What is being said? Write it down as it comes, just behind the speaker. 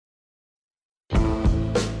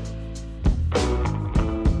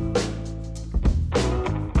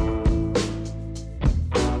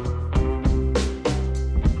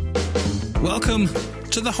Welcome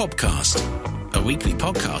to the Hobcast, a weekly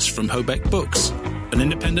podcast from Hobeck Books, an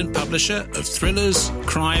independent publisher of thrillers,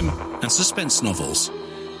 crime and suspense novels.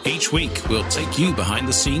 Each week we'll take you behind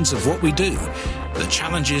the scenes of what we do, the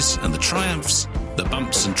challenges and the triumphs, the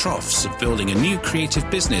bumps and troughs of building a new creative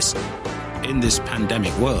business in this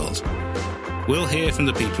pandemic world. We'll hear from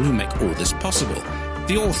the people who make all this possible,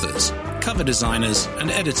 the authors, cover designers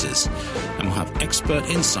and editors, and we'll have expert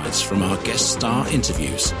insights from our guest star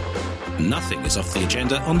interviews. Nothing is off the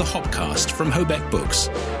agenda on the Hobcast from Hobeck Books,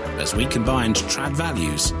 as we combined trad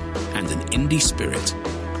values and an indie spirit.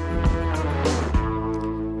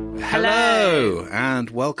 Hello,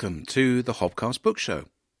 and welcome to the Hobcast Book Show.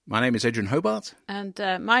 My name is Adrian Hobart. And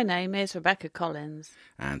my name is Rebecca Collins.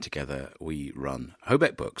 And together we run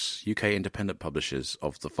Hobeck Books, UK independent publishers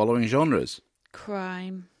of the following genres: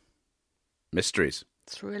 crime, mysteries,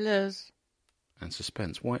 thrillers, and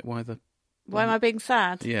suspense. Why am I being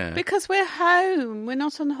sad? Yeah. Because we're home. We're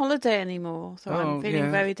not on holiday anymore, so I'm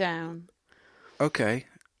feeling very down. Okay.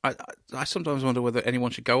 I sometimes wonder whether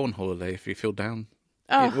anyone should go on holiday if you feel down.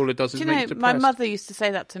 Oh, all it does is do make you you know, depressed. my mother used to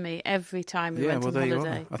say that to me every time we went on there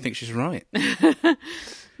holiday. you are. I think she's right.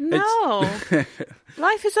 No.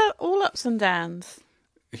 Life is all ups and downs.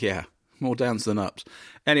 Yeah, more downs than ups.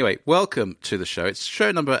 Anyway, welcome to the show. It's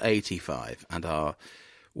show number 85, and our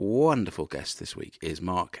wonderful guest this week is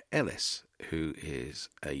Mark Ellis, who is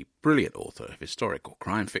a brilliant author of historical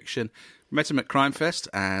crime fiction. We met him at Crime Fest,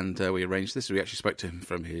 and we arranged this. We actually spoke to him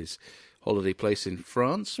from his holiday place in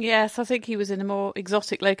France. Yes, I think he was in a more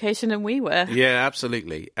exotic location than we were. Yeah,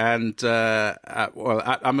 absolutely. And,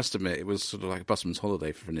 I must admit, it was sort of like a busman's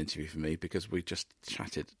holiday for an interview for me, because we just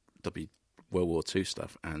chatted World War II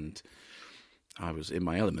stuff, and I was in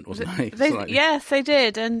my element, wasn't I? Yes, they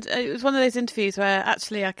did. And it was one of those interviews where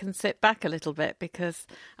actually I can sit back a little bit and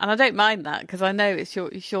I don't mind that, because I know it's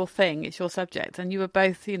your thing, it's your subject. And you were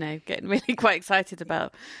both, getting really quite excited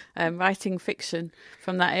about writing fiction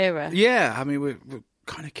from that era. Yeah, I mean, we're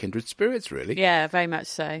kind of kindred spirits, really. Yeah, very much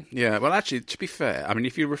so. Yeah, well, actually, to be fair, I mean,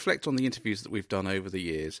 if you reflect on the interviews that we've done over the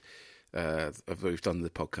years, we've done the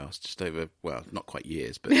podcast just over, well, not quite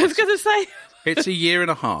years, but I was going to say it's a year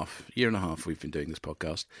and a half we've been doing this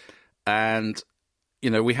podcast, and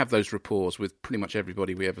we have those rapports with pretty much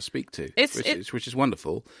everybody we ever speak to, which is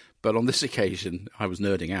wonderful. But on this occasion, I was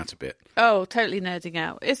nerding out a bit. Oh, totally nerding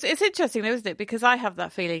out. It's interesting though, isn't it? Because I have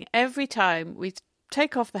that feeling every time we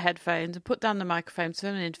take off the headphones and put down the microphones for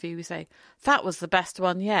an interview, we say, that was the best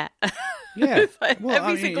one yet. Yeah.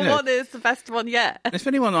 Every single one is the best one yet. If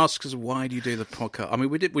anyone asks us, why do you do the podcast? I mean,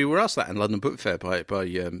 we were asked that in London Book Fair by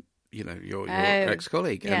your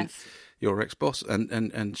ex-colleague, yes, and your ex-boss,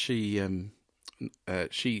 and she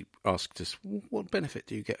asked us, what benefit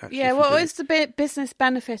do you get actually? Yeah, what is the business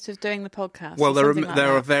benefit of doing the podcast? Well,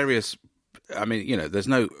 there are various. I mean, there's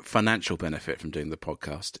no financial benefit from doing the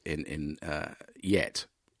podcast in yet.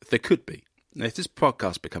 There could be. Now, if this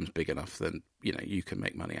podcast becomes big enough, then you can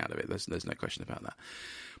make money out of it. There's no question about that.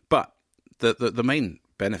 But the main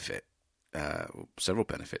benefit, several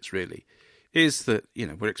benefits really, is that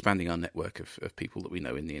we're expanding our network of people that we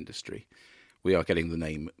know in the industry. We are getting the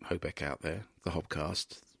name Hobeck out there, the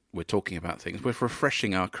Hobcast. We're talking about things. We're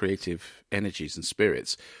refreshing our creative energies and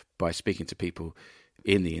spirits by speaking to people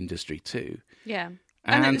in the industry too. Yeah.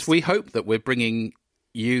 And we hope that we're bringing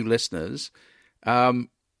you listeners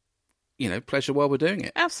pleasure while we're doing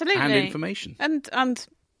it. Absolutely. And information. And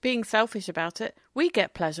being selfish about it, we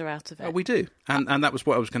get pleasure out of it. Oh, we do. And that was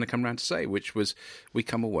what I was going to come around to say, which was we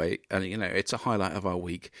come away and, it's a highlight of our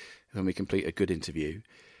week when we complete a good interview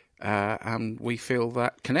and we feel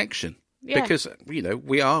that connection. Yeah. Because,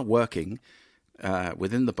 we are working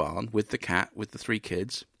within the barn with the cat, with the 3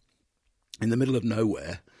 kids, in the middle of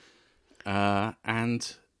nowhere.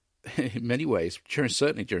 And in many ways,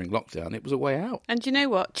 certainly during lockdown, it was a way out. And you know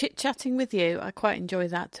what? Chit-chatting with you, I quite enjoy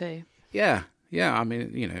that too. Yeah. I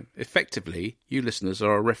mean, effectively, you listeners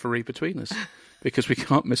are a referee between us because we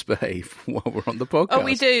can't misbehave while we're on the podcast. Oh,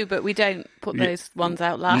 we do, but we don't put those ones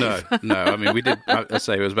out live. No. I mean, we did, I'd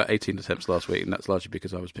say it was about 18 attempts last week, and that's largely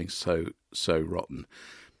because I was being so rotten.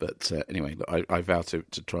 But anyway, I vow to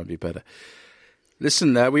try and be better.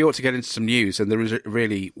 Listen, we ought to get into some news, and there is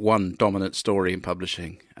really one dominant story in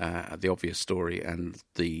publishing, the obvious story, and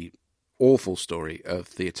the awful story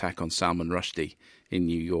of the attack on Salman Rushdie in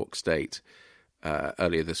New York State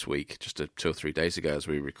earlier this week, just 2 or 3 days ago as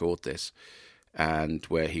we record this, and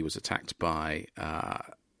where he was attacked by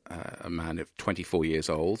a man of 24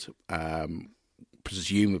 years old.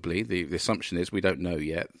 Presumably, the assumption is, we don't know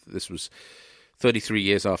yet, this was 33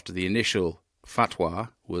 years after the initial fatwa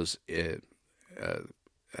was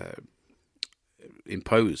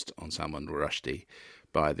imposed on Salman Rushdie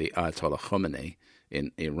by the Ayatollah Khomeini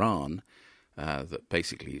in Iran, that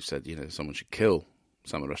basically said, someone should kill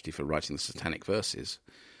Salman Rushdie for writing the satanic verses.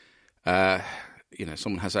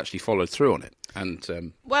 Someone has actually followed through on it.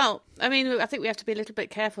 And well, I mean, I think we have to be a little bit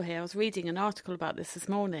careful here. I was reading an article about this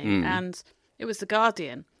morning, and it was The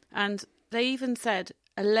Guardian, and they even said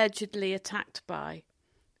allegedly attacked by.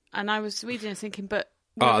 And I was reading and thinking, but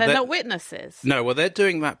they're not witnesses. No, well, they're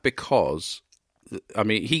doing that because,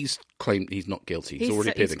 he's claimed he's not guilty. He's already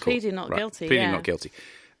appeared in court. Pleading not guilty. Pleading not guilty.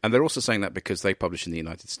 And they're also saying that because they publish in the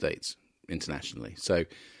United States internationally. So,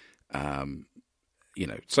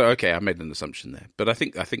 okay, I made an assumption there, but I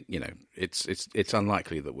think it's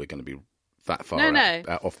unlikely that we're going to be that far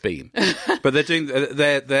out off beam. But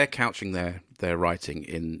they're couching their writing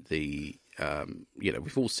in the.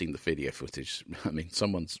 We've all seen the video footage. I mean,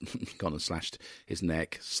 someone's gone and slashed his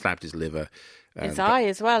neck, stabbed his liver. His eye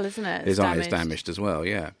as well, isn't it? His eye is damaged as well,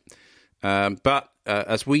 yeah. But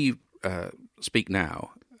as we speak now,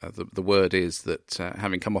 the word is that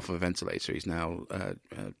having come off a ventilator, he's now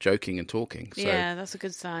joking and talking. So yeah, that's a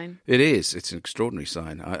good sign. It is. It's an extraordinary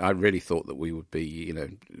sign. I really thought that we would be,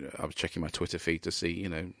 I was checking my Twitter feed to see,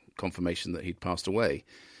 confirmation that he'd passed away.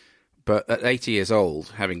 But at 80 years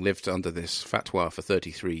old, having lived under this fatwa for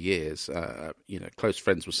 33 years, close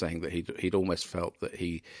friends were saying that he'd almost felt that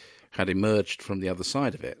he had emerged from the other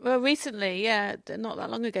side of it. Well, recently, not that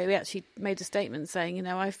long ago, he actually made a statement saying,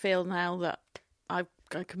 I feel now that I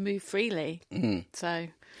can move freely. Mm. So,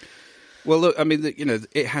 well, look, I mean,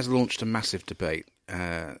 it has launched a massive debate,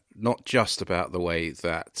 not just about the way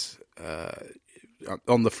that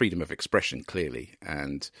on the freedom of expression, clearly,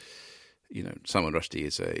 and. Salman Rushdie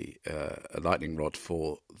is a lightning rod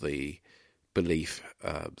for the belief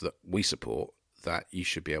that we support that you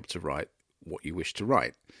should be able to write what you wish to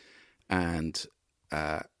write. And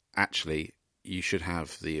actually, you should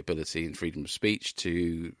have the ability and freedom of speech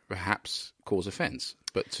to perhaps cause offence,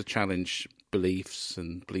 but to challenge beliefs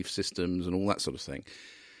and belief systems and all that sort of thing.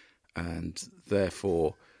 And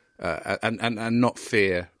therefore, and not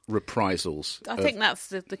fear reprisals. I think that's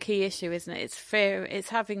the key issue, isn't it? It's fear.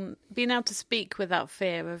 It's being able to speak without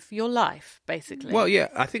fear of your life, basically. Well, yeah,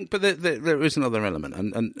 I think, but there is another element,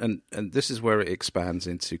 and this is where it expands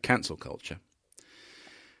into cancel culture,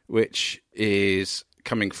 which is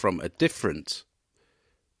coming from a different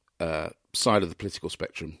side of the political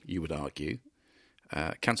spectrum. You would argue,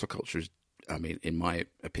 cancel culture is, in my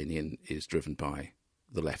opinion, is driven by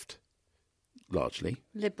the left, largely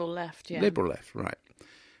liberal left, yeah, liberal left, right.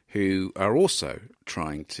 Who are also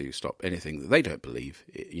trying to stop anything that they don't believe,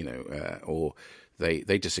 or they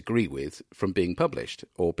disagree with from being published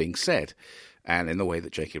or being said, and in the way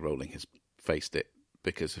that J.K. Rowling has faced it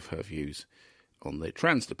because of her views on the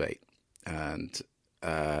trans debate. And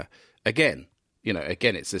again,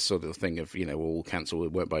 it's this sort of thing of, we'll cancel, we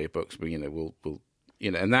won't buy your books, but, we'll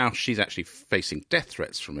and now she's actually facing death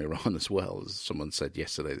threats from Iran as well, as someone said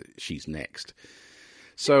yesterday that she's next.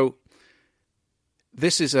 So.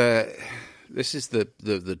 This is the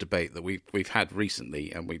debate that we've had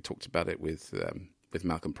recently, and we talked about it with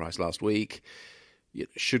Malcolm Price last week.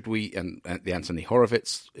 Should we, and the Anthony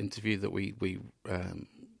Horowitz interview that we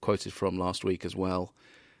quoted from last week as well,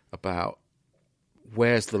 about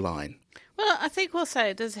where's the line? Well, I think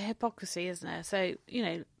also there's a hypocrisy, isn't there? So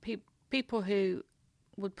people who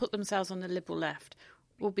would put themselves on the liberal left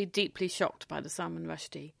will be deeply shocked by the Salman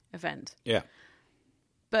Rushdie event. Yeah,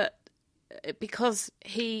 but because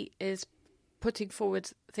he is putting forward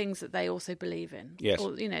things that they also believe in. Yes.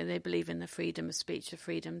 Or, they believe in the freedom of speech, the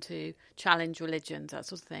freedom to challenge religions, that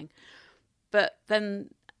sort of thing. But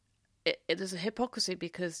then there's a hypocrisy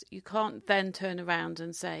because you can't then turn around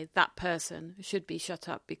and say that person should be shut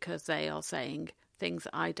up because they are saying things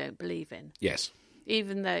that I don't believe in. Yes.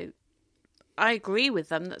 Even though I agree with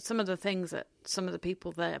them that some of the things that some of the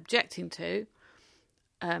people they're objecting to,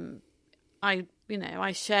 I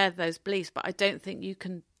share those beliefs, but I don't think you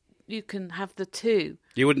can have the two.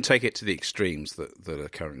 You wouldn't take it to the extremes that are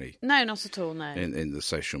currently. No, not at all. No, in the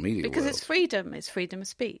social media because world. It's freedom. It's freedom of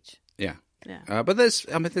speech. Yeah, yeah. But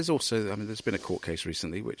there's also there's been a court case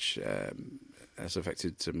recently which has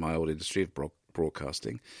affected my old industry of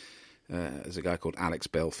broadcasting. There's a guy called Alex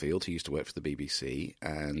Belfield who used to work for the BBC.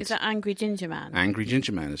 And is that Angry Ginger Man? Angry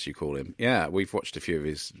Ginger Man, as you call him. Yeah, we've watched a few of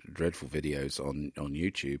his dreadful videos on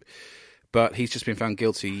YouTube. But he's just been found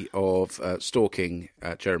guilty of stalking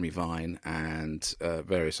Jeremy Vine and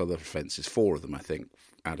various other offences. 4 of them, I think,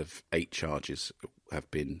 out of 8 charges have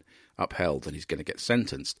been upheld, and he's going to get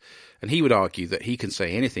sentenced. And he would argue that he can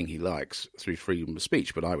say anything he likes through freedom of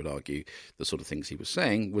speech, but I would argue the sort of things he was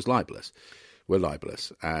saying was libelous. were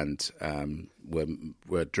libelous and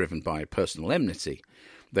were driven by personal enmity.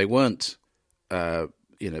 They weren't,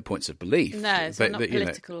 points of belief. No, so not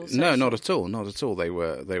political. No, not at all. Not at all. They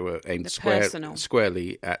were aimed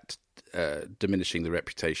squarely at diminishing the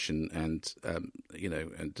reputation and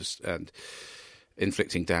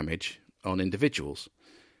inflicting damage on individuals.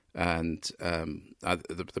 And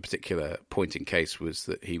the particular point in case was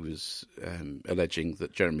that he was alleging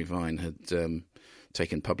that Jeremy Vine had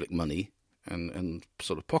taken public money and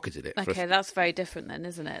sort of pocketed it. Okay, that's very different then,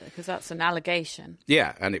 isn't it? Because that's an allegation.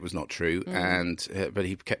 Yeah, and it was not true. But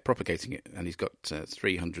he kept propagating it, and he's got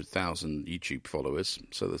 300,000 YouTube followers.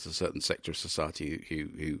 So there's a certain sector of society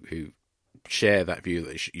who share that view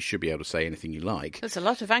that you should be able to say anything you like. There's a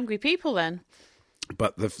lot of angry people then.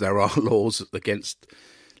 But there are laws against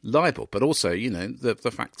libel. But also,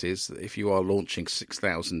 the fact is that if you are launching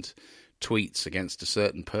 6,000 tweets against a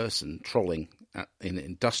certain person, trolling in an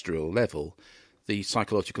industrial level, the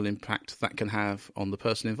psychological impact that can have on the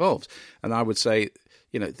person involved. And I would say,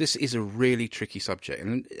 this is a really tricky subject.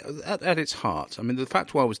 And at its heart, I mean, the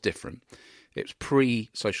fatwa was different. It was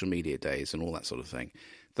pre-social media days and all that sort of thing.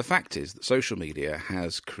 The fact is that social media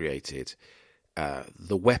has created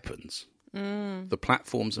the weapons, the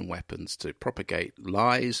platforms and weapons to propagate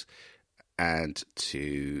lies and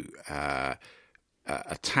to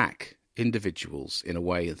attack individuals in a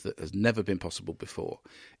way that has never been possible before,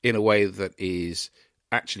 in a way that is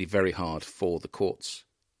actually very hard for the courts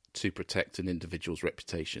to protect an individual's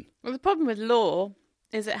reputation. Well, the problem with law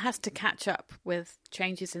is it has to catch up with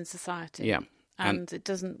changes in society. Yeah. And it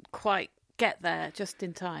doesn't quite get there just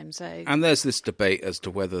in time. And there's this debate as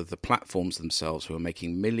to whether the platforms themselves, who are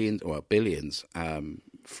making millions or billions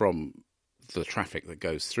from the traffic that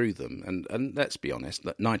goes through them, and let's be honest,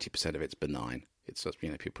 that 90% of it's benign. It's just,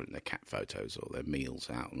 people putting their cat photos or their meals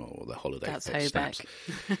out or their holiday snaps.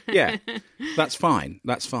 Yeah, that's fine.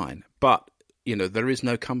 That's fine. But, there is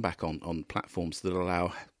no comeback on platforms that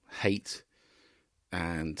allow hate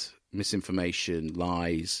and misinformation,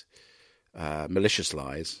 lies, malicious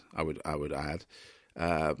lies, I would add,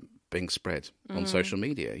 being spread on social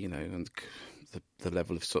media, and the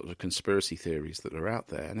level of sort of conspiracy theories that are out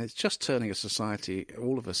there. And it's just turning a society,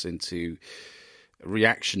 all of us, into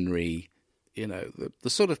reactionary, the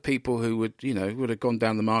sort of people who would have gone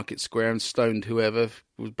down the market square and stoned whoever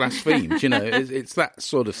was blasphemed. It's that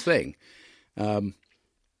sort of thing.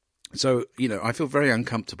 So, I feel very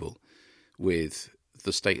uncomfortable with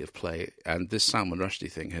the state of play, and this Salman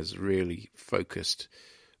Rushdie thing has really focused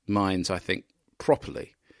minds, I think,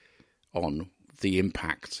 properly on the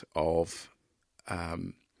impact of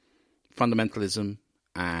fundamentalism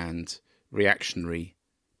and reactionary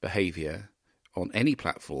behaviour on any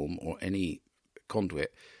platform or any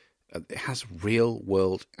conduit. It has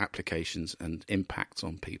real-world applications and impacts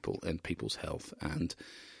on people and people's health, and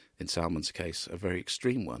in Salman's case, a very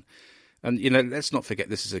extreme one. And, let's not forget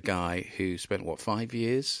this is a guy who spent, 5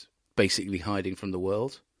 years basically hiding from the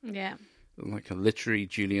world? Yeah. Like a literary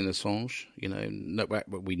Julian Assange.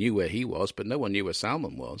 We knew where he was, but no one knew where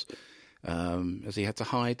Salman was, as he had to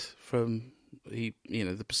hide from the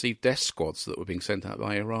perceived death squads that were being sent out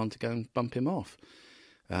by Iran to go and bump him off.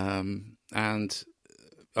 And,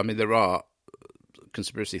 I mean, there are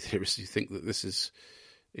conspiracy theorists who think that this is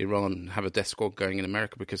Iran have a death squad going in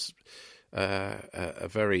America because a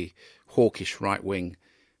very hawkish right-wing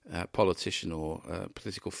politician or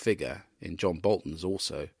political figure in John Bolton has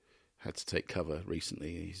also had to take cover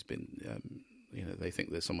recently. He's been, they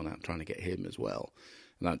think there's someone out trying to get him as well.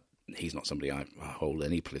 And he's not somebody I hold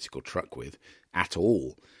any political truck with at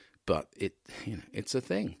all, but it's a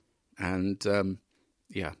thing. And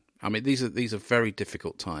I mean, these are very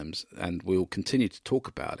difficult times, and we'll continue to talk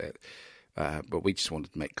about it. But we just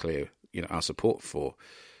wanted to make clear, our support for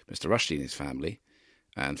Mr. Rushdie and his family,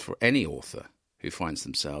 and for any author who finds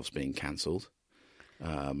themselves being cancelled.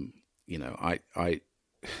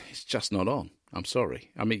 It's just not on. I'm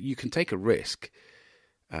sorry. I mean, you can take a risk,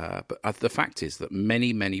 but the fact is that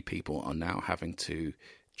many, many people are now having to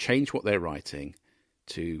change what they're writing,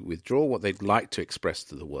 to withdraw what they'd like to express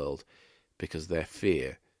to the world, because their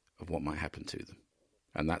fear of what might happen to them.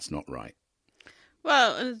 And that's not right.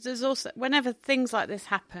 Well, there's also, whenever things like this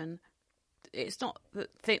happen, it's not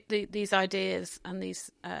that these ideas and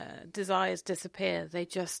these desires disappear.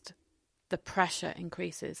 The pressure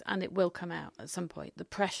increases, and it will come out at some point. The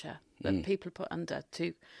pressure that people put under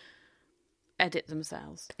to edit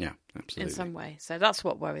themselves. Yeah, absolutely. In some way. So that's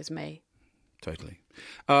what worries me. Totally.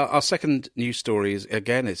 Our second news story is,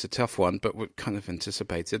 again, it's a tough one, but we're kind of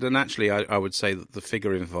anticipated. And actually, I would say that the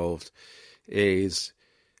figure involved is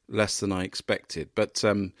less than I expected. But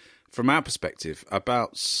From our perspective,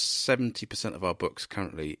 about 70% of our books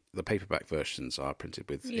currently, the paperback versions are printed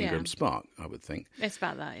with Ingram Spark, I would think. It's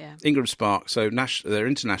about that, yeah. Ingram Spark, so they're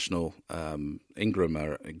international. Ingram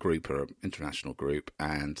are an international group,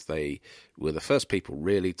 and they were the first people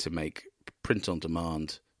really to make print on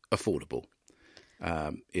demand affordable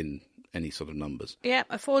in any sort of numbers. Yeah,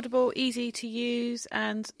 affordable, easy to use,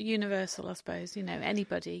 and universal, I suppose. You know,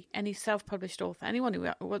 anybody, any self-published author, anyone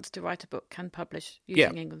who wants to write a book can publish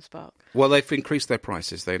using Ingram Spark. Well, they've increased their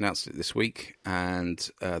prices. They announced it this week, and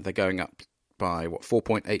they're going up by,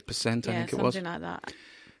 4.8%, I think it was? Something like that.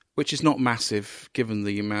 Which is not massive, given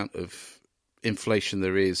the amount of inflation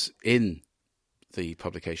there is in the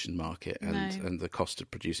publication market and the cost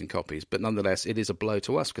of producing copies. But nonetheless, it is a blow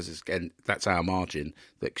to us because, that's our margin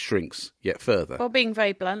that shrinks yet further. Well, being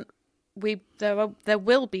very blunt, there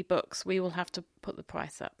will be books we will have to put the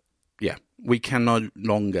price up. Yeah, we can no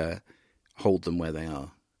longer hold them where they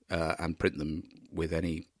are and print them with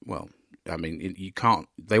any, you can't,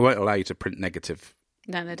 they won't allow you to print negative.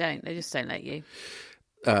 No, they don't. They just don't let you.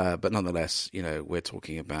 But nonetheless, we're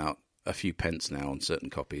talking about a few pence now on certain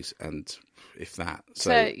copies, and if that.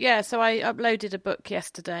 So I uploaded a book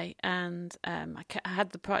yesterday, and I had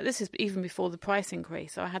the price. This is even before the price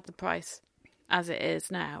increase, so I had the price as it is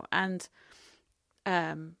now. And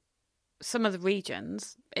some of the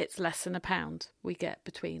regions, it's less than £1 we get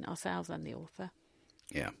between ourselves and the author.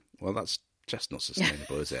 Yeah, well, that's just not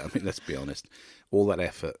sustainable, is it? I mean, let's be honest. All that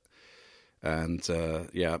effort. And,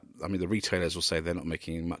 the retailers will say they're not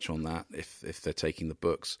making much on that if they're taking the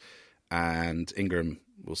books. And Ingram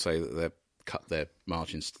will say that they've cut their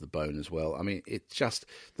margins to the bone as well. I mean,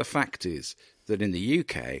 the fact is that in the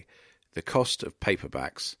UK, the cost of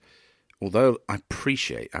paperbacks, although I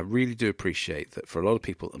really do appreciate that for a lot of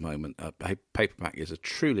people at the moment, a paperback is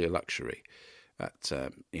truly a luxury. At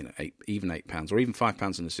even £8 or even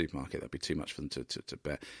 £5 in the supermarket, that'd be too much for them to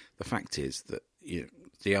bear. The fact is that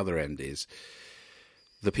the other end is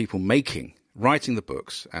the people writing the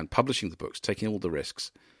books and publishing the books, taking all the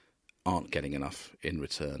risks, aren't getting enough in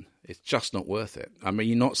return. It's just not worth it. I mean,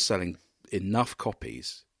 you're not selling enough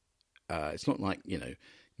copies. It's not like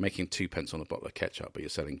making 2 pence on a bottle of ketchup, but you're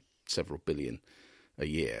selling several billion a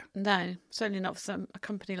year. No, certainly not for a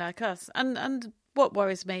company like us. And what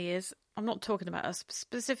worries me is, I'm not talking about us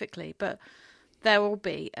specifically, but there will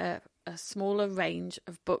be a smaller range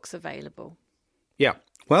of books available. Yeah.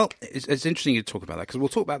 Well, it's interesting you talk about that, because we'll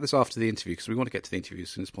talk about this after the interview, because we want to get to the interview as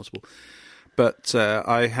soon as possible. But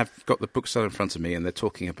I have got the bookseller in front of me, and they're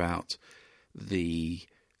talking about the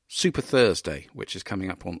Super Thursday, which is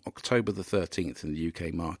coming up on October the 13th in the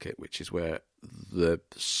UK market, which is where the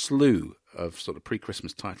slew of sort of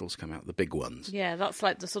pre-Christmas titles come out, the big ones. Yeah, that's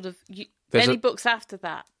like the sort of... any books after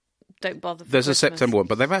that, don't bother for There's Christmas. A September one,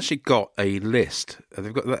 but they've actually got a list.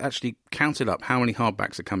 They've actually counted up how many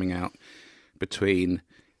hardbacks are coming out between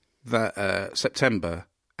September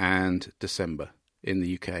and December in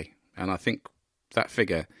the UK. And I think that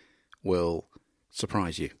figure will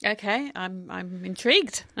surprise you. Okay, I'm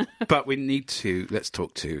intrigued. But we need to let's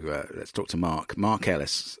talk to Mark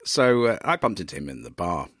Ellis. So I bumped into him in the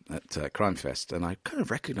bar at Crime Fest, and I kind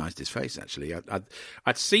of recognised his face. Actually,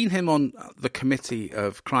 I'd seen him on the committee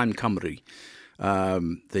of Crime Cymru,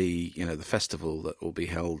 the festival that will be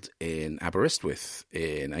held in Aberystwyth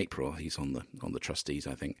in April. He's on the trustees,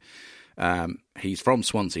 I think. He's from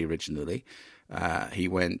Swansea originally. He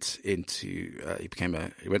went to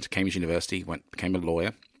Cambridge University, became a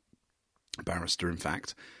lawyer, a barrister, in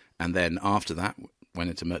fact, and then after that went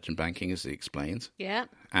into merchant banking, as he explains. Yeah.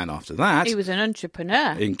 And after that, he was an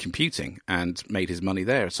entrepreneur in computing and made his money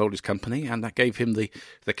there. Sold his company, and that gave him the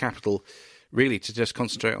capital, really, to just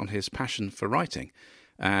concentrate on his passion for writing.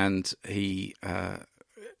 And he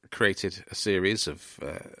created a series of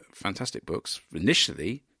fantastic books,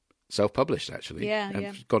 initially self-published, actually.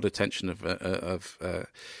 Yeah. Got attention of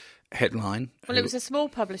Headline. Well, it was a small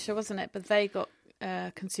publisher, wasn't it? But they got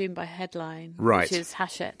consumed by Headline, right, which is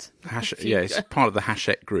Hachette. Yeah, it's part of the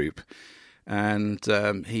Hachette group. And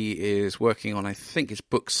he is working on, I think it's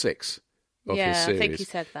book 6 of his series. I think he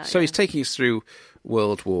said that. So he's taking us through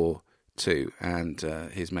World War II, and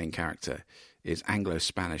his main character is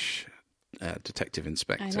Anglo-Spanish detective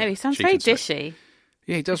inspector. I know, he sounds very dishy.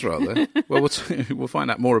 Yeah, he does rather. Well, we'll find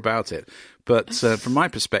out more about it. But from my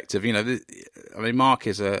perspective, Mark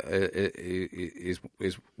is one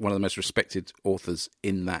of the most respected authors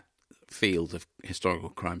in that field of historical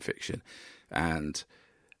crime fiction, and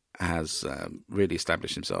has really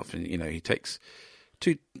established himself. And he takes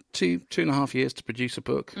two and a half years to produce a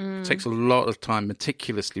book. It takes a lot of time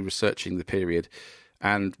meticulously researching the period.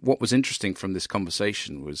 And what was interesting from this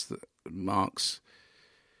conversation was that Mark's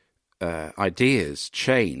ideas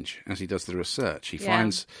change as he does the research. He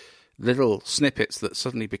finds little snippets that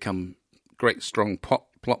suddenly become great, strong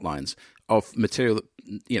plot lines of material that,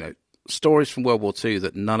 stories from World War II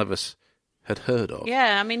that none of us had heard of.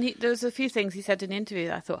 Yeah, I mean, there was a few things he said in the interview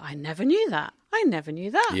that I thought, I never knew that.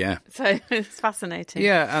 Yeah. So it's fascinating.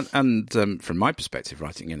 Yeah, and from my perspective,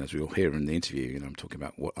 writing in, as we'll hear in the interview, I'm talking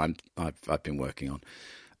about what I've been working on.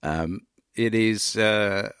 It is.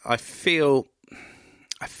 I feel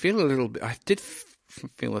a little bit. I did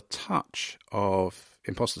feel a touch of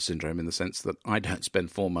imposter syndrome in the sense that I don't spend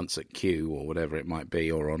 4 months at Kew or whatever it might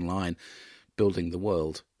be, or online, building the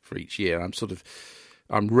world for each year. I'm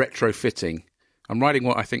retrofitting. I'm writing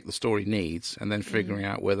what I think the story needs, and then figuring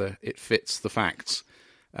out whether it fits the facts.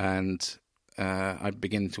 And I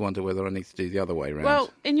begin to wonder whether I need to do the other way around. Well,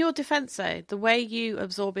 in your defence, though, the way you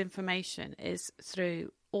absorb information is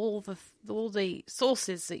through all the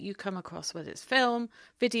sources that you come across, whether it's film,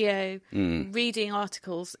 video, reading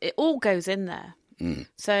articles. It all goes in there.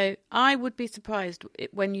 So I would be surprised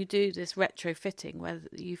when you do this retrofitting whether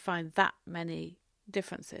you find that many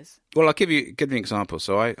differences. Well, I'll give you an example.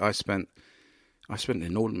 So I spent an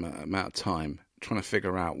inordinate amount of time trying to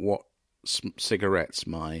figure out what cigarettes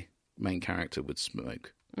my main character would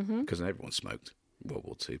smoke, because everyone smoked World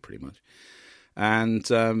War II pretty much.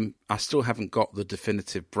 And I still haven't got the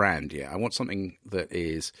definitive brand yet. I want something that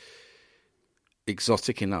is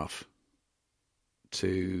exotic enough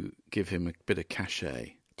to give him a bit of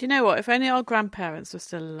cachet. Do you know what? If only our grandparents were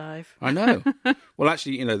still alive. I know. Well,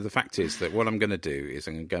 actually, the fact is that what I'm going to do is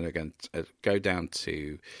I'm going to go down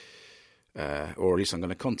to, or at least I'm going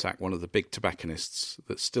to contact one of the big tobacconists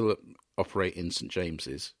that still operate in St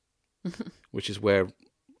James's, which is where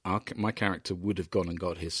my character would have gone and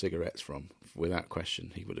got his cigarettes from, without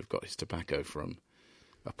question. He would have got his tobacco from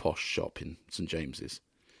a posh shop in St James's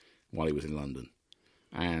while he was in London,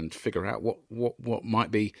 and figure out what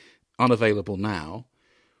might be unavailable now,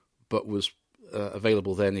 but was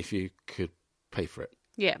available then if you could pay for it.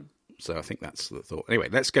 Yeah. So I think that's the thought. Anyway,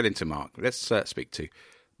 let's get into Mark. Let's speak to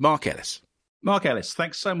Mark Ellis. Mark Ellis,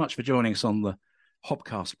 thanks so much for joining us on the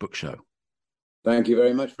Hobcast Book Show. Thank you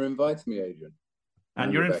very much for inviting me, Adrian.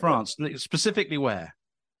 And you're in France, specifically where?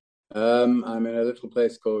 I'm in a little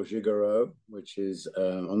place called Giguereau, which is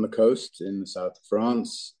on the coast in the south of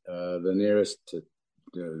France. The nearest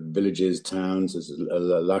villages, towns is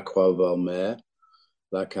La Croix-Valmer,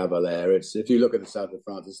 La Cavalère. If you look at the south of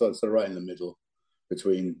France, it's sort of right in the middle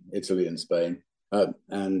between Italy and Spain.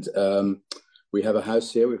 And we have a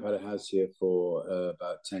house here. We've had a house here for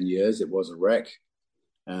about 10 years. It was a wreck.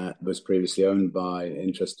 It was previously owned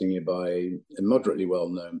interestingly, by a moderately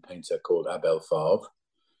well-known painter called Abel Favre.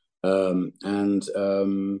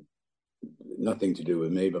 Nothing to do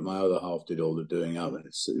with me, but my other half did all the doing up, and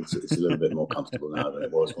it's a little bit more comfortable now than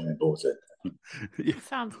it was when we bought it. It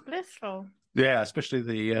sounds blissful. Yeah, especially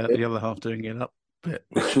the other half doing it up bit,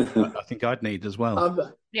 which I think I'd need as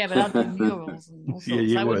well. Yeah, but I'd do murals and all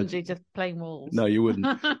sorts. I wouldn't do just plain walls. No, you wouldn't.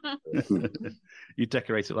 You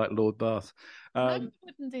decorate it like Lord Bath. I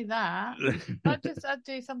wouldn't do that. I'd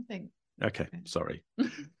do something. Okay, sorry.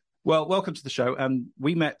 Well, welcome to the show.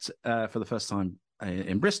 We met for the first time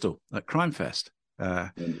in Bristol at Crime Fest,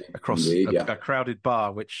 across a crowded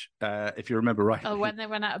bar, which, if you remember right... Oh, when they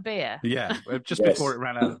ran out of beer? Yeah, just before it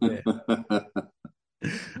ran out of beer.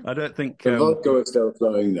 I don't think... The vodka was still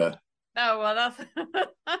flowing there. Oh, well, that's...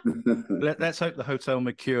 Let's hope the Hotel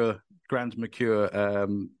Grand Mercure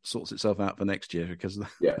sorts itself out for next year, because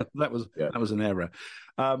that was an error.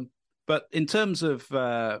 But in terms of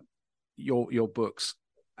your books,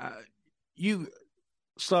 you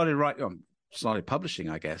started publishing,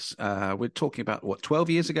 I guess. We're talking about, 12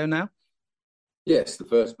 years ago now? Yes, the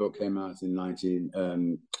first book came out in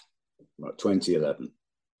 2011.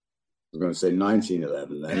 I was going to say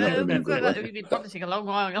 1911 then. That would have been good. You've been publishing a long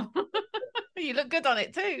while. You look good on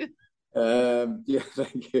it too. Yeah,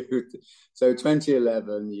 thank you. So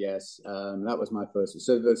 2011, yes, that was my first.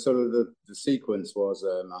 So the sequence was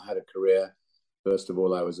I had a career. First of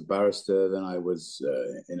all, I was a barrister. Then I was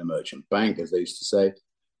in a merchant bank, as they used to say.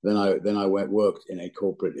 Then I worked in a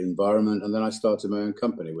corporate environment, and then I started my own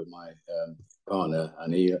company with my partner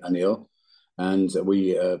Anil, and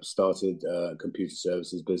we started a computer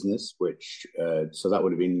services business, which so that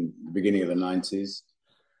would have been the beginning of the 90s.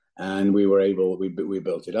 And we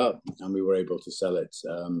built it up, and we were able to sell it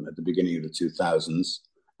at the beginning of the 2000s.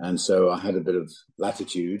 And so I had a bit of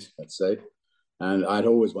latitude, let's say, and I'd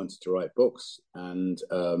always wanted to write books, and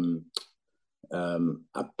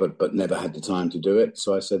but never had the time to do it.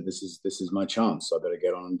 So I said, this is my chance. I better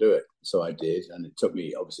get on and do it. So I did, and it took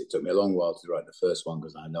me a long while to write the first one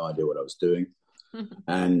because I had no idea what I was doing.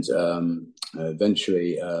 And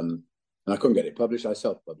eventually, and I couldn't get it published. I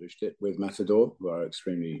self-published it with Matador, who are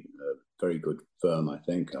extremely very good firm, I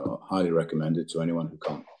think. I highly recommend it to anyone who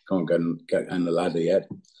can't get on the ladder yet.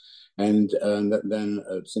 And then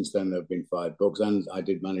since then, there have been 5 books, and I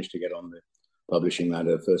did manage to get on the publishing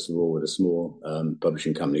ladder, first of all, with a small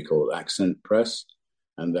publishing company called Accent Press,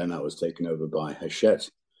 and then that was taken over by Hachette.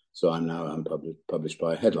 So I'm published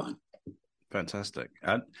by Headline. Fantastic.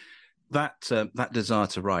 That desire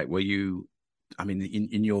to write, were you, I mean,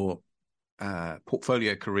 in your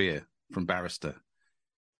portfolio career from barrister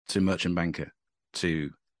to merchant banker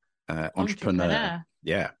to entrepreneur.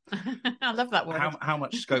 Yeah. I love that word. How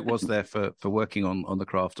much scope was there for working on the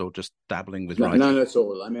craft, or just dabbling with writing? None at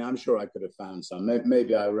all. I mean, I'm sure I could have found some.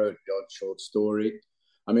 Maybe I wrote the odd short story.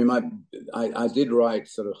 I mean, I did write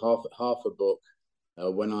sort of half a book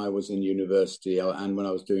when I was in university, and when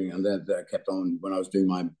I was doing, and then I kept on when I was doing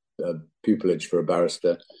my pupillage for a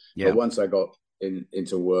barrister. Yeah. But once I got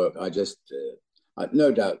into work, I just,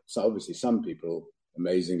 no doubt, so obviously some people,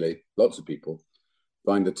 amazingly, lots of people,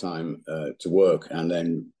 find the time to work and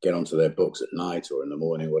then get onto their books at night or in the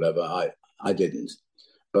morning, whatever. I didn't.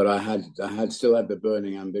 But I still had the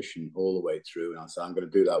burning ambition all the way through. And I said, I'm going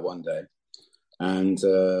to do that one day. And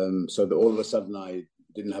so that all of a sudden I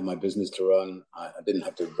didn't have my business to run. I didn't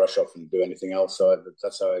have to rush off and do anything else. So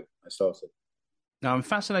that's how I started. Now, I'm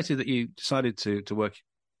fascinated that you decided to work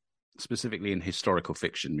specifically in historical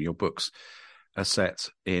fiction. Your books are set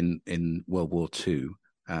in World War II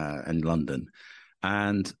in London.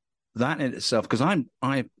 And that in itself, because I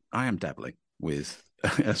am dabbling with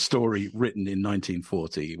a story written in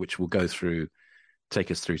 1940, which will take us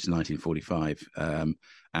through to 1945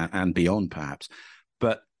 and beyond, perhaps.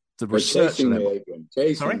 But the research level.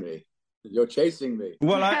 Chasing me. You're chasing me.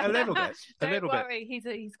 Well, a little bit. Don't worry,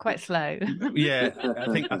 he's quite slow. Yeah,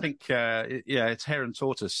 I think. It's hare and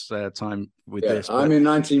tortoise time with this. But... I'm in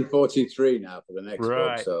 1943 now for the next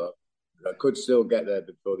book, so I could still get there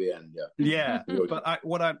before the end. Yeah. But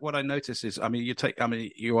what I notice is, I mean, you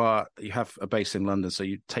have a base in London, so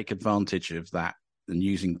you take advantage of that and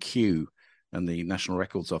using Kew and the National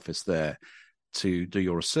Records Office there to do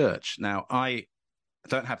your research. Now, I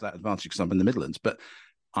don't have that advantage because I'm in the Midlands, but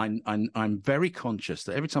I'm very conscious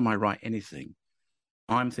that every time I write anything,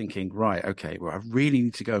 I'm thinking, right, okay, well, I really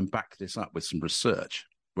need to go and back this up with some research.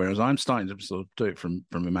 Whereas I'm starting to sort of do it from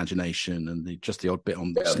imagination and just the odd bit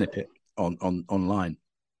on snippet online.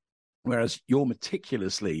 Whereas you're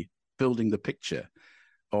meticulously building the picture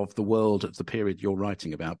of the world of the period you're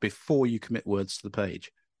writing about before you commit words to the page.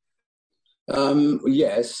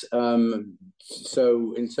 Yes.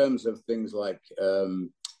 So in terms of things like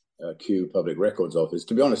Kew Public Records Office,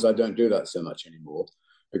 to be honest, I don't do that so much anymore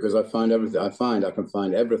because I find I can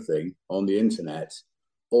find everything on the internet,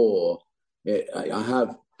 or I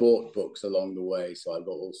have bought books along the way. So I've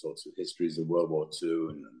got all sorts of histories of World War II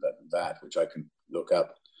and that which I can look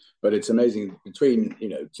up. But it's amazing between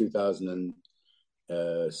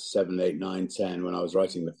 2007, 8, 9, 10, when I was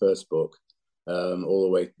writing the first book, all the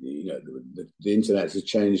way, the internet has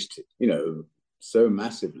changed, so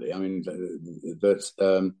massively. I mean,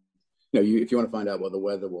 that if you want to find out what the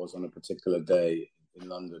weather was on a particular day in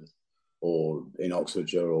London or in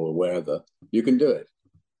Oxfordshire or wherever, you can do it.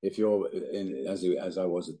 If you're as I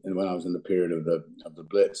was when I was in the period of the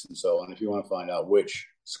Blitz and so on, if you want to find out which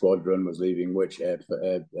squadron was leaving which air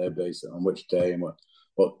base on which day and what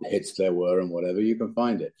hits there were and whatever, you can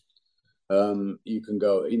find it. You can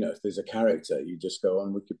go, if there's a character, you just go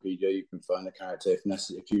on Wikipedia, you can find the character if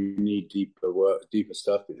necessary. If you need deeper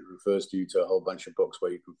stuff, it refers to a whole bunch of books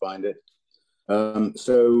where you can find it. The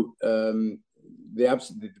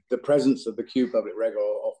presence of the Kew Public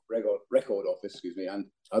Record Office, and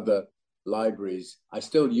other libraries, I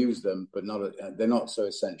still use them, but they're not so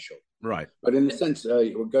essential. Right. But in the sense,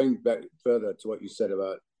 we're going back further to what you said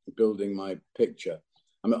about building my picture.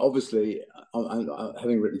 I mean, obviously,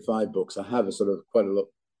 having written 5 books, I have quite a lot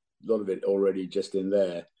of it already just in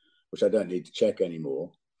there, which I don't need to check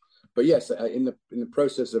anymore. But yes, in the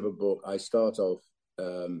process of a book, I start off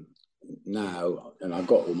now, and I've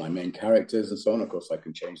got all my main characters and so on. Of course, I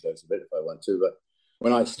can change those a bit if I want to. But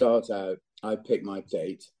when I start out, I pick my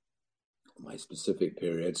date, my specific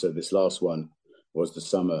period. So this last one was the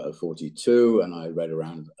summer of 42, and I read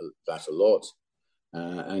around that a lot.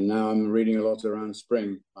 And now I'm reading a lot around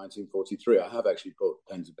spring 1943. I have actually put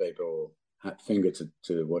pen to paper or finger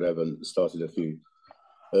to whatever and started a few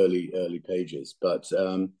early pages. But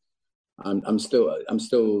I'm still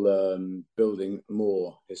building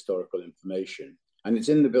more historical information, and it's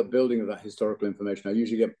in the building of that historical information I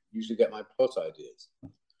usually get my plot ideas.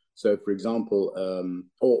 So, for example,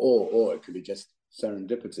 or it could be just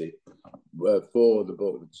serendipity. For the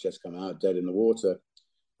book that's just come out, Dead in the Water,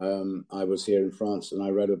 I was here in France and I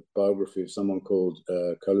read a biography of someone called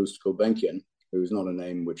Calouste Gulbenkian, who's not a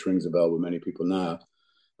name which rings a bell with many people now.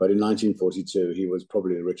 But in 1942, he was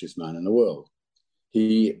probably the richest man in the world.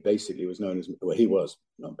 He basically was known as, well, he was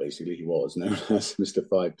known as Mr.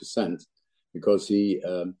 5%, because he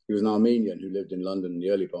was an Armenian who lived in London in the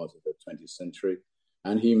early part of the 20th century.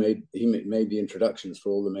 And he made the introductions for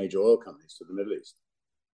all the major oil companies to the Middle East.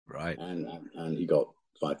 Right. And he got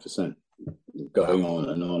 5%, going on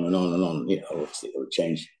and on and on and on. You know, obviously it would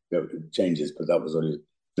changes, but that was what he was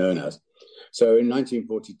known as. So in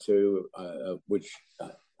 1942, which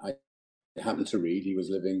I happened to read, he was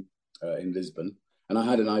living in Lisbon. And I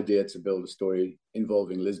had an idea to build a story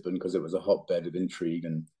involving Lisbon because it was a hotbed of intrigue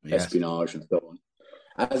and espionage and so on.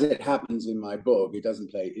 As it happens in my book,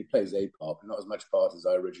 it plays a part, but not as much part as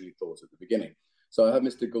I originally thought at the beginning. So I have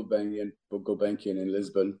Mr. Gulbenkian in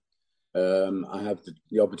Lisbon. I have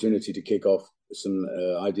the opportunity to kick off some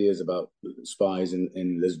ideas about spies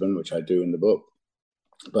in Lisbon, which I do in the book.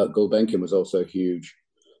 But Gulbenkian was also a huge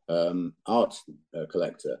art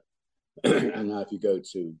collector. And now if you go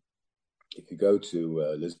to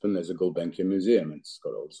Lisbon, there's a Gulbenkian museum. It's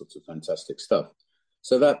got all sorts of fantastic stuff.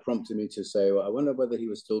 So that prompted me to say, well, I wonder whether he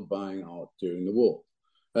was still buying art during the war.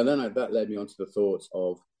 And then that led me on to the thoughts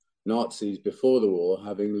of Nazis before the war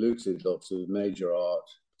having looted lots of major art,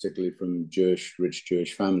 particularly from rich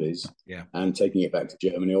Jewish families, and taking it back to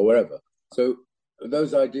Germany or wherever. So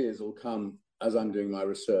those ideas will come as I'm doing my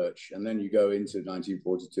research. And then you go into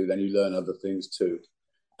 1942, then you learn other things too.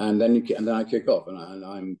 And then I kick off, and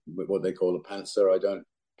I'm what they call a pantser. I don't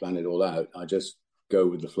plan it all out. I just go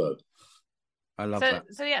with the flow. I love that.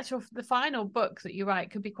 So the final book that you write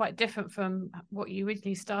could be quite different from what you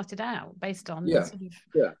originally started out, based on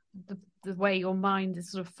the way your mind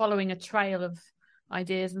is sort of following a trail of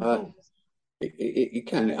ideas and thoughts. It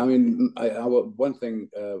can. I mean, one thing.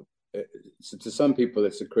 To some people,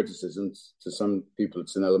 it's a criticism. To some people,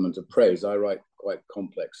 it's an element of praise. I write quite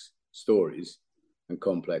complex stories and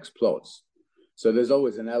complex plots. So there's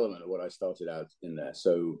always an element of what I started out in there.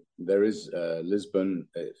 So there is Lisbon,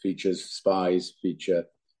 features spies, feature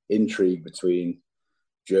intrigue between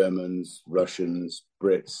Germans, Russians,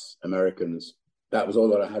 Brits, Americans. That was all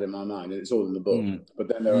that I had in my mind, and it's all in the book. But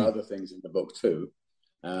then there are other things in the book too.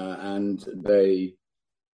 And they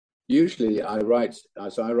usually I write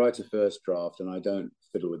a first draft, and I don't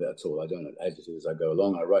fiddle with it at all. I don't edit it as I go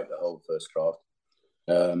along. I write the whole first draft.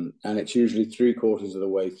 And it's usually 3/4 of the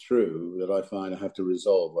way through that I find I have to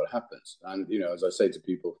resolve what happens. And, you know, as I say to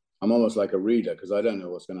people, I'm almost like a reader because I don't know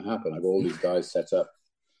what's going to happen. I've got all these guys set up.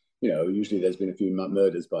 You know, usually there's been a few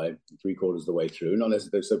murders by 3/4 of the way through. Not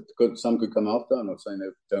necessarily, some could come after. I'm not saying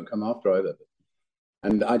they don't come after either.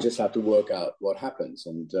 And I just have to work out what happens.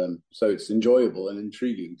 And so it's enjoyable and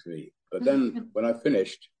intriguing to me. But then when I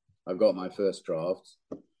finished, I've got my first draft.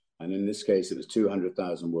 And in this case, it was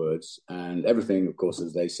 200,000 words. And everything, of course,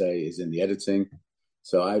 as they say, is in the editing.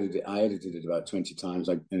 So I edited it about 20 times,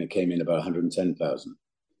 and it came in about 110,000.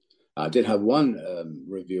 I did have one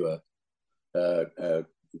reviewer who,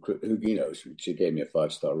 you know, she gave me a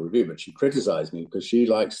 5-star review, but she criticized me because she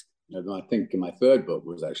likes, I think in my third book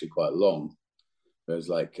was actually quite long. It was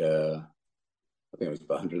like, I think it was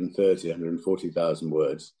about 140,000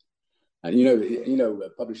 words. And, you know,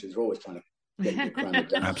 publishers are always trying to get you to cram it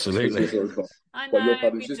down. Absolutely. I know, your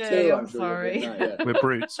publishers we do. too. I'm sorry. We're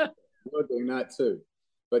brutes. We're doing that too.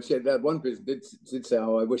 But that one person did say,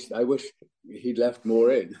 "Oh, I wish he'd left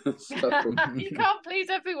more in." So, you can't please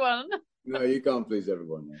everyone. No, you can't please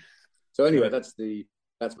everyone. No. So anyway,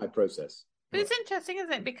 that's my process. But it's interesting,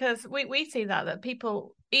 isn't it? Because we see that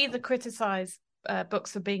people either criticize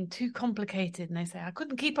books for being too complicated, and they say, I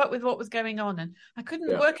couldn't keep up with what was going on, and I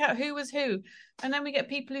couldn't work out who was who. And then we get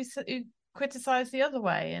people who criticize the other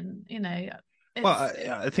way, and you know. Well,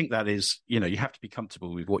 I think that is, you know, you have to be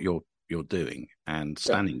comfortable with what you're doing and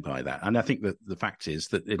standing by that. And I think that the fact is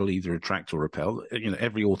that it'll either attract or repel. You know,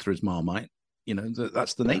 every author is Marmite. You know,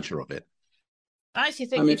 that's the nature of it. I actually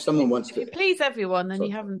think if someone wants to please everyone, then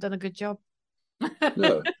you haven't done a good job.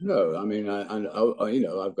 No. I mean, I you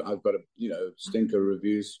know, I've got stinker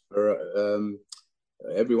reviews for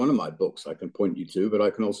every one of my books. I can point you to, but I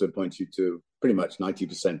can also point you to pretty much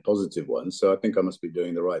 90% positive ones. So I think I must be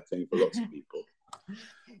doing the right thing for lots of people.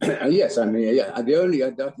 Yes, I mean, I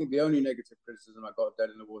think the only negative criticism I got of Dead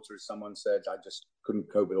in the Water is someone said I just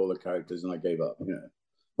couldn't cope with all the characters and I gave up. You know,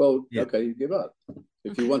 well, okay, you give up.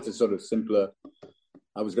 If you want a sort of simpler.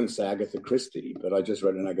 I was going to say Agatha Christie, but I just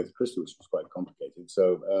read an Agatha Christie, which was quite complicated.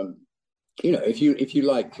 So, you know, if you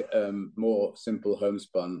like more simple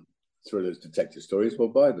homespun thrillers, detective stories, well,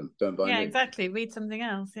 buy them. Don't buy me. Yeah, exactly. Read something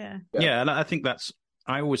else. Yeah. Yeah, and I think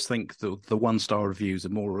I always think the 1-star reviews are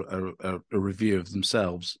more a review of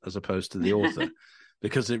themselves as opposed to the author,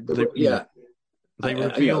 because they reveal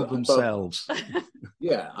themselves.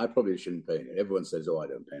 Yeah, I probably shouldn't pay. Everyone says, "Oh, I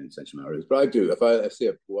don't pay any attention to my reviews," but I do. If I see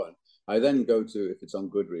one, I then go to, if it's on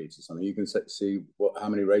Goodreads or something, you can see how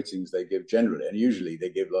many ratings they give generally, and usually they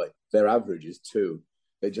give, like, their average is 2.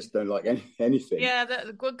 They just don't like anything. Yeah,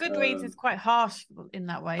 Goodreads is quite harsh in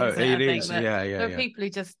that way. Oh, it is. There are people who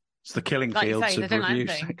just. It's the killing like fields say, of review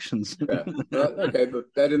sections. Yeah. Well, okay,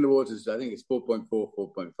 but Dead in the Waters, I think it's 4.4,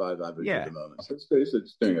 4.5 average at the moment. So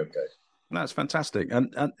it's doing okay. That's fantastic.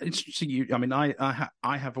 And interesting. I mean, I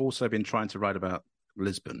have also been trying to write about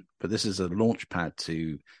Lisbon, but this is a launch pad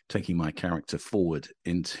to taking my character forward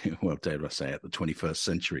into, well, dare I say it, the 21st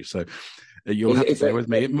century. So you'll have to bear with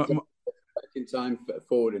me. Back in time,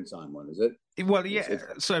 forward in time one, is it? Well, yeah.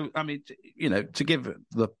 So, I mean, to give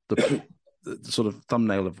the sort of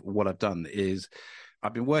thumbnail of what I've done is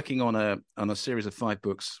I've been working on a series of 5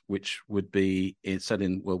 books, which would be set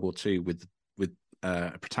in World War II with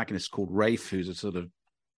a protagonist called Rafe, who's a sort of,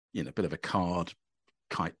 bit of a card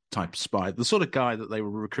type spy, the sort of guy that they were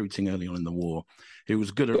recruiting early on in the war, who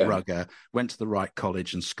was good at rugger, went to the right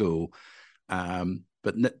college and school,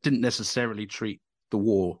 but didn't necessarily treat the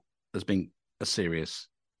war as being a serious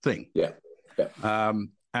thing. Yeah.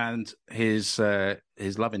 And his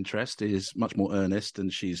love interest is much more earnest,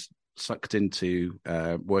 and she's sucked into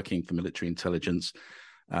working for military intelligence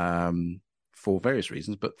for various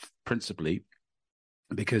reasons, but principally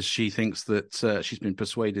because she thinks that she's been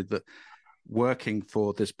persuaded that working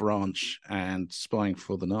for this branch and spying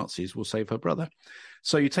for the Nazis will save her brother.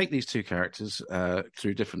 So you take these 2 characters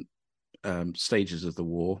through different stages of the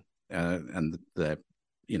war, and they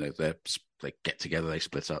get together, they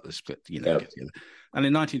split up, get together. And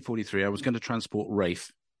in 1943, I was going to transport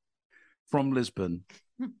Rafe from Lisbon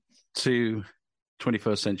to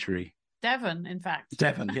 21st century. Devon, in fact.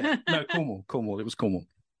 Devon, yeah. No, Cornwall. It was Cornwall.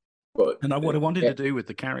 But, and what I wanted to do with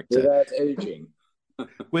the character. Without aging.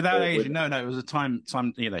 Without aging. No, it was a time,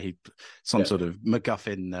 sort of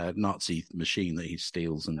MacGuffin Nazi machine that he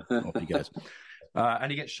steals, and off he goes. And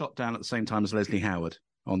he gets shot down at the same time as Leslie Howard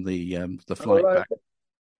on the flight back.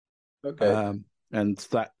 Okay. And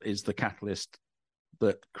that is the catalyst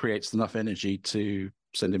that creates enough energy to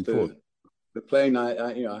send him forward. The plane, I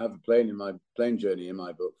have a plane in my plane journey in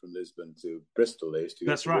my book from Lisbon to Bristol. They used to.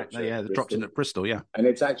 That's right. They dropped in at Bristol. Yeah, and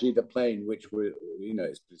it's actually the plane which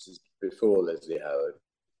this is before Leslie Howard,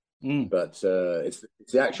 but it's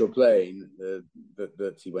the actual plane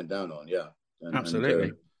that he went down on. Yeah,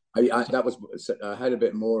 absolutely. I had a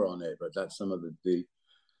bit more on it, but that's some of the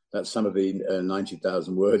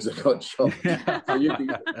 90,000 words that got shot. So you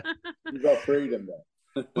got freedom there.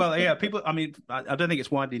 Well, yeah, people, I mean, I don't think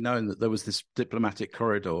it's widely known that there was this diplomatic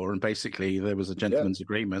corridor, and basically there was a gentleman's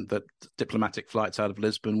agreement that diplomatic flights out of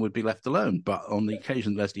Lisbon would be left alone. But on the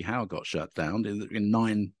occasion Leslie Howard got shut down,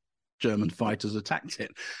 9 German fighters attacked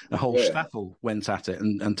it. A whole staffel went at it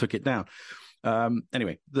and took it down.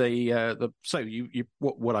 Anyway,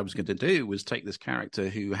 what I was going to do was take this character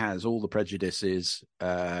who has all the prejudices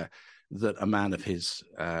that a man of his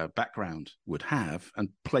background would have, and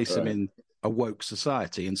place him in a woke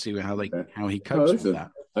society and see how he copes with that.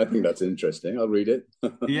 I think that's interesting. I'll read it.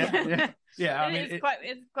 Yeah. I mean, it's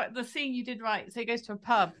quite the scene you did right. So he goes to a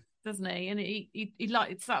pub, doesn't he? And he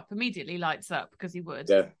immediately lights up because he would.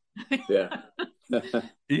 Yeah.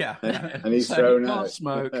 Yeah. And he's thrown out.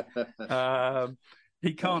 Smoke.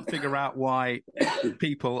 He can't figure out why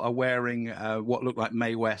people are wearing what look like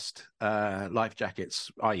Mae West life jackets,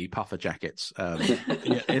 i.e. puffer jackets,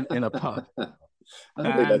 in a pub.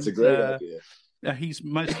 I think that's a great idea. He's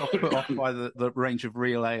most put off by the range of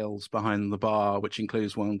real ales behind the bar, which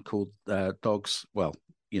includes one called Dogs. Well,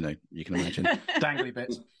 you can imagine dangly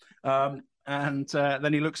bits. And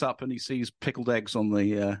then he looks up and he sees pickled eggs on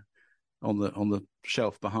the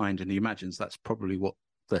shelf behind, and he imagines that's probably what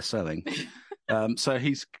they're selling. So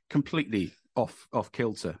he's completely off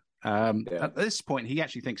kilter. At this point, he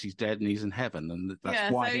actually thinks he's dead and he's in heaven, and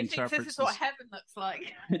that's why he interprets this is what heaven looks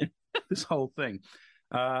like. This whole thing.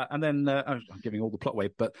 And then I'm giving all the plot away,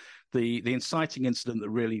 but the inciting incident that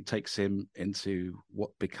really takes him into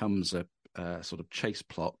what becomes a sort of chase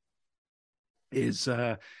plot is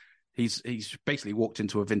he's basically walked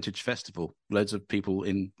into a vintage festival, loads of people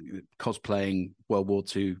in cosplaying World War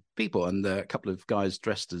II people, and a couple of guys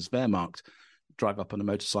dressed as Wehrmacht drive up on a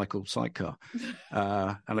motorcycle sidecar.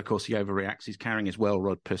 And of course he overreacts. He's carrying his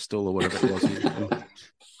well-rod pistol or whatever it was.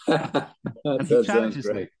 And he challenges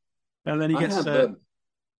me. And then he gets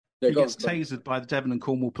He gets tasered by the Devon and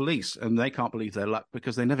Cornwall police, and they can't believe their luck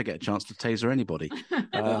because they never get a chance to taser anybody.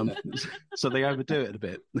 So they overdo it a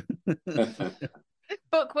bit. This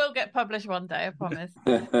book will get published one day, I promise.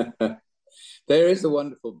 There is a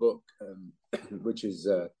wonderful book, which is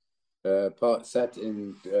part set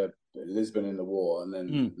in Lisbon in the war and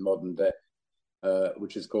then modern day,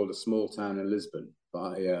 which is called A Small Town in Lisbon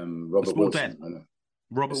by Robert Wilson.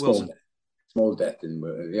 Robert Wilson. Small Death in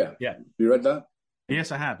yeah. Have you read that?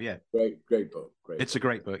 Yes, I have. Yeah, great book. It's a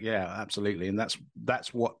great book. Yeah, absolutely, and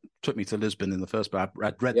that's what took me to Lisbon in the first place.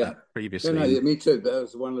 I'd read that previously. Me too. That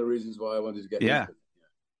was one of the reasons why I wanted to get. Lisbon.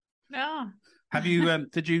 Yeah. Have you?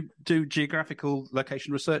 Did you do geographical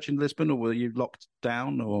location research in Lisbon, or were you locked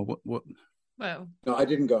down, or what? Well, no, I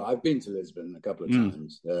didn't go. I've been to Lisbon a couple of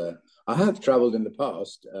times. I have travelled in the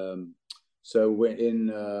past. So we're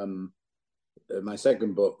in. My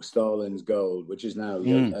second book, Stalin's Gold, which is now,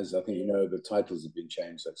 as I think you know, the titles have been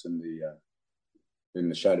changed. That's in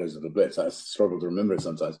the Shadows of the Blitz. I struggle to remember it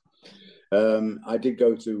sometimes. I did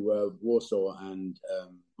go to Warsaw and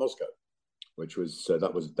Moscow, which was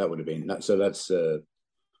that would have been that. So that's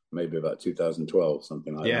maybe about 2012,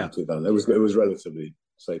 something like that. 2000. It was relatively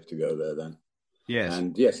safe to go there then.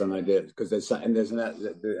 Yes, and I did because there's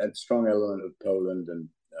a strong element of Poland and.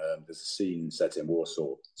 There's a scene set in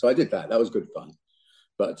Warsaw. So I did that. That was good fun.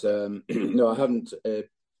 But no, I haven't.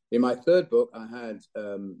 In my third book, I had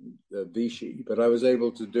Vichy, but I was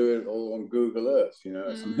able to do it all on Google Earth. You know,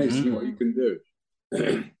 it's amazing what you can do.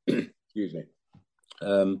 Excuse me.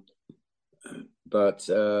 But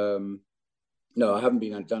no, I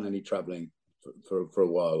haven't done any traveling for a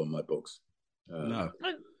while on my books. No.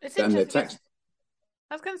 It's interesting.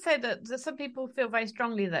 I was going to say that some people feel very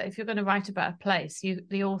strongly that if you're going to write about a place,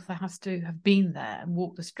 the author has to have been there and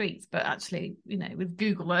walked the streets. But actually, you know, with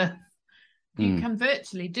Google Earth, you can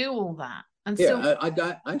virtually do all that. And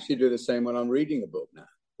I actually do the same when I'm reading a book now.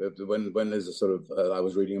 When there's a sort of, I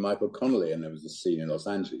was reading a Michael Connolly and there was a scene in Los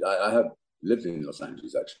Angeles. I have lived in Los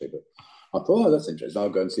Angeles actually, but I thought, that's interesting. I'll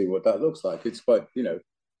go and see what that looks like. It's quite, you know.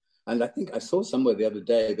 And I think I saw somewhere the other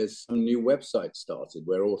day, there's some new website started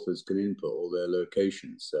where authors can input all their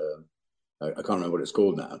locations. I can't remember what it's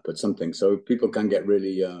called now, but something. So people can get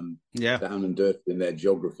really down and dirty in their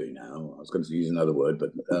geography now. I was going to use another word,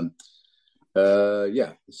 but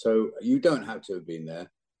So you don't have to have been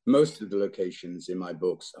there. Most of the locations in my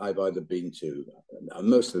books I've either been to.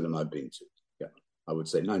 Most of them I've been to. Yeah, I would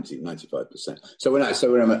say 95%. So when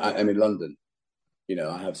I'm in London, you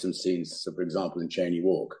know, I have some scenes. So for example, in Cheyne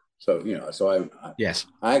Walk. So, you know,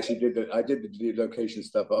 I actually did the location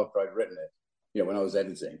stuff after I'd written it, you know, when I was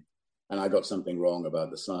editing, and I got something wrong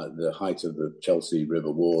about the height of the Chelsea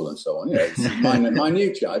River Wall and so on. You know, it's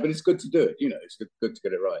minute, but it's good to do it. You know, it's good to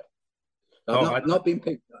get it right. I've not been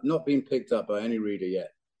picked up by any reader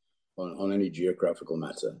yet on any geographical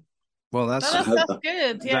matter. Well, that's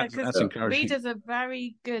good. Yeah, because readers are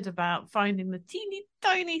very good about finding the teeny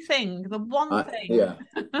tiny thing, the one thing. Yeah,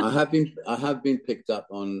 I have been picked up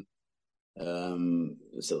on some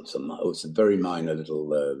very minor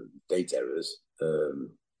little date errors,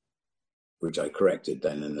 which I corrected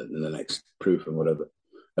then in the next proof and whatever,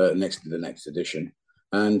 the next edition.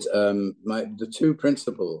 And the two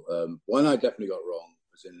principal one I definitely got wrong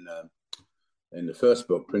was in the first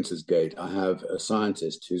book, Prince's Gate. I have a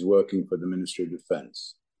scientist who's working for the Ministry of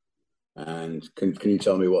Defence. And can you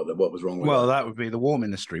tell me what was wrong with that? Well, that would be the War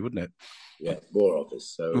Ministry, wouldn't it? Yeah, War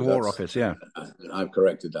Office. So the War Office, yeah. I've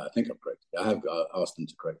corrected that. I think I've corrected it. I have asked them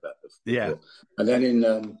to correct that before. Yeah. And then in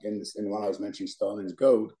the one I was mentioning, Stalin's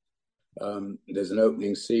Gold, there's an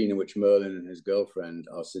opening scene in which Merlin and his girlfriend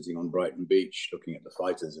are sitting on Brighton Beach looking at the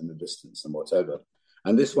fighters in the distance and whatever.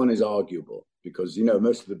 And this one is arguable because, you know,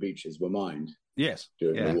 most of the beaches were mined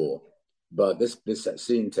during the war. But this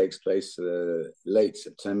scene takes place late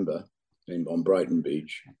September on Brighton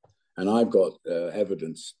Beach. And I've got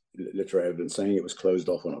literary evidence saying it was closed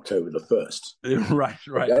off on October the 1st. Right.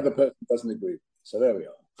 But the other person doesn't agree. So there we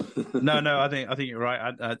are. No, I think you're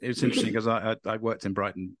right. It's interesting because I worked in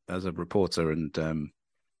Brighton as a reporter, and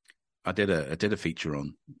I did a feature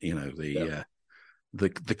on, you know,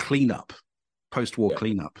 the cleanup, post-war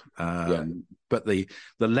cleanup. But the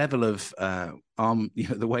level of you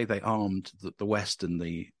know, the way they armed the West and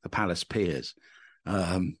the Palace piers,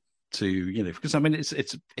 to, you know, because I mean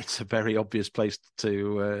it's a very obvious place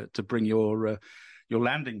to bring your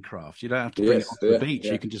landing craft. You don't have to bring it onto the beach.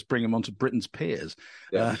 You can just bring them onto Britain's piers,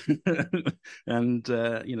 and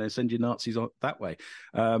send your Nazis on that way.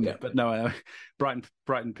 But no,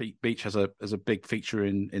 Brighton Beach has a big feature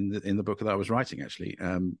in the book that I was writing. Actually,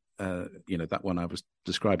 that one I was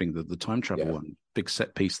describing, the time travel one, big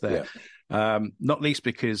set piece there. Not least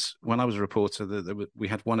because when I was a reporter, we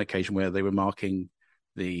had one occasion where they were marking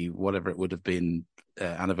the whatever it would have been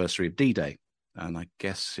anniversary of D-Day, and I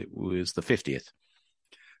guess it was the 50th. Is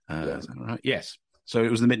that right? Yes. So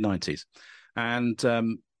it was the mid-90s. And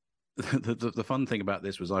the fun thing about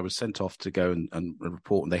this was I was sent off to go and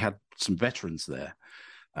report, and they had some veterans there.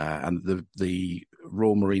 And the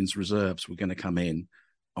Royal Marines Reserves were going to come in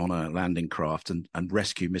on a landing craft and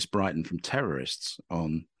rescue Miss Brighton from terrorists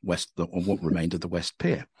on what remained of the West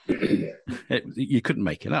Pier. You couldn't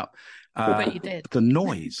make it up. But you did. The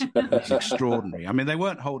noise was extraordinary. I mean, they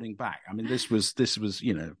weren't holding back. I mean, this was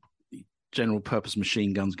general purpose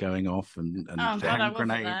machine guns going off and hand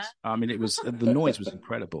grenades. I mean, the noise was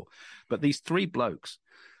incredible. But these three blokes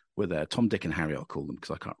were there, Tom, Dick, and Harry, I'll call them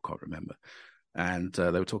because I can't remember. And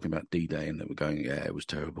they were talking about D-Day, and they were going, "Yeah, it was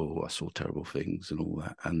terrible. I saw terrible things and all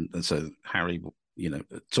that." And so Harry,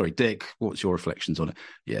 Dick, what's your reflections on it?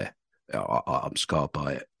 Yeah, I'm scarred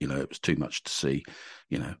by it. It was too much to see.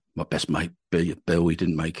 My best mate Bill, he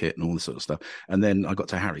didn't make it, and all this sort of stuff. And then I got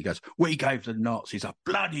to Harry. He goes, "We gave the Nazis a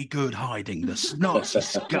bloody good hiding. The Nazi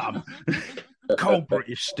scum, cold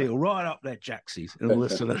British steel, right up their jacksies, and all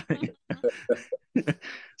this sort of thing."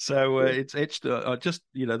 So it's I just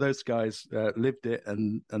those guys lived it,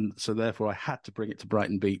 and so therefore I had to bring it to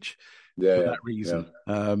Brighton Beach for that reason,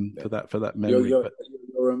 for that memory. You're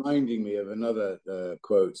reminding me of another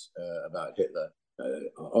quote about Hitler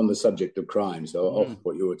on the subject of crime. So off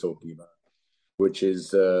what you were talking about, which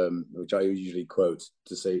is which I usually quote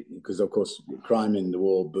to say, because of course crime in the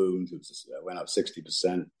war boomed. It went up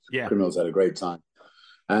 60%. Criminals had a great time,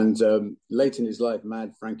 and late in his life,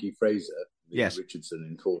 Mad Frankie Fraser. Richardson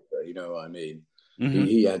in Falter, you know what I mean? Mm-hmm.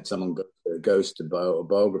 He had someone ghost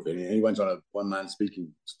biography, and he went on a one-man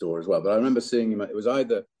speaking tour as well. But I remember seeing him, it was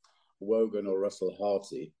either Wogan or Russell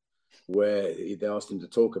Harty, where they asked him to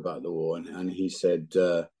talk about the war, and he said,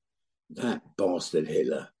 "That bastard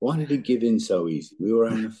Hitler, why did he give in so easy? We were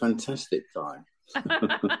having a fantastic time."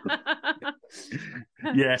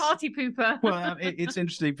 Yes, party pooper. Well, it's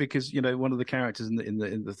interesting because one of the characters in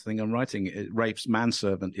the thing I'm writing, Rafe's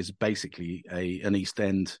manservant, is basically an East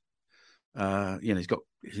End.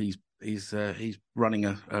 He's running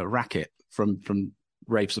a racket from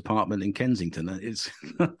Rafe's apartment in Kensington. It's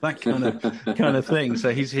that kind of thing.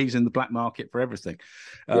 So he's in the black market for everything.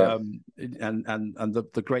 And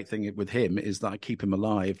the great thing with him is that I keep him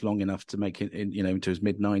alive long enough to make it into his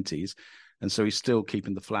mid-90s. And so he's still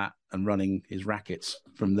keeping the flat and running his rackets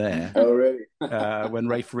from there. Oh, really? When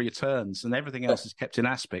Rafe returns, and everything else is kept in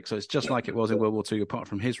aspect. So it's just like it was in World War II, apart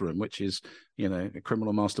from his room, which is, a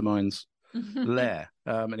criminal mastermind's lair.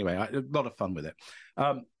 Anyway, a lot of fun with it.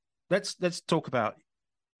 Let's talk about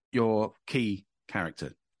your key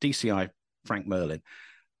character, DCI Frank Merlin.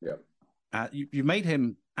 Yeah. You made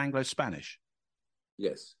him Anglo-Spanish.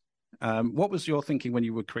 Yes. What was your thinking when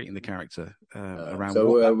you were creating the character around?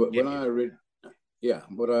 When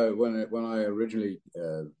I originally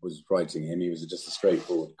was writing him, he was just a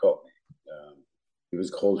straightforward Cockney. He was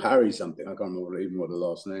called Harry something. I can't remember even what the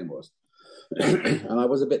last name was. And I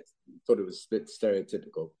was thought it was a bit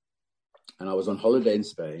stereotypical. And I was on holiday in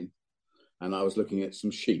Spain, and I was looking at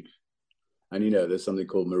some sheep. And there's something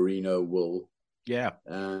called merino wool. Yeah.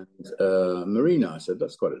 And merino, I said,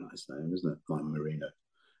 that's quite a nice name, isn't it? Like merino.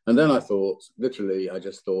 And then I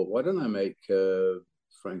just thought, why don't I make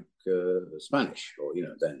Frank Spanish, or,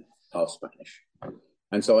 then half Spanish.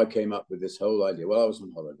 And so I came up with this whole idea. Well, I was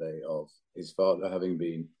on holiday of his father having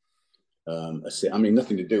been,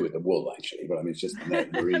 nothing to do with the wool, actually, but it's just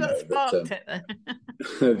merino.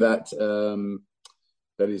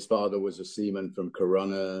 That his father was a seaman from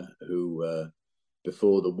Corunna who,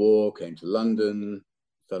 before the war, came to London,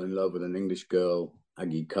 fell in love with an English girl,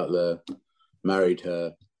 Aggie Cutler, married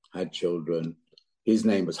her, had children. His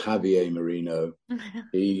name was Javier Merino.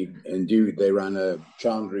 They ran a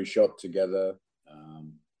chandlery shop together.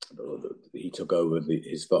 He took over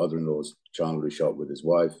his father-in-law's chandlery shop with his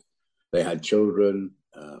wife. They had children,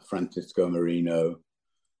 Francisco Merino,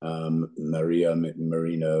 Maria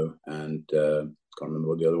Merino, and can't remember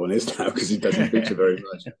what the other one is now because he doesn't feature very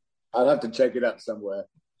much. I'll have to check it out somewhere.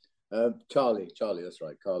 Charlie, that's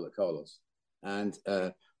right, Carlos. And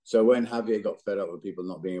so when Javier got fed up with people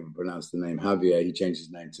not being able to pronounce the name Javier, he changed his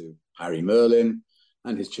name to Harry Merlin,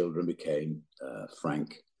 and his children became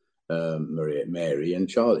Frank, Mary, and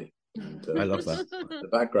Charlie. And, I love that. The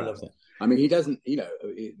background. I mean, he doesn't,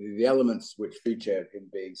 the elements which feature him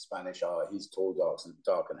being Spanish are he's tall,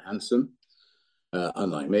 dark and handsome,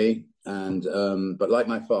 unlike me. And but like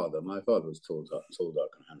my father was tall,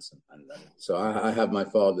 dark and handsome. And so I have my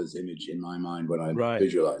father's image in my mind when I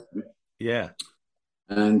visualize him. Yeah.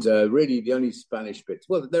 And really, the only Spanish bits.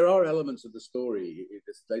 Well, there are elements of the story,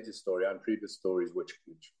 this latest story and previous stories, which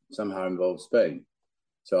somehow involve Spain.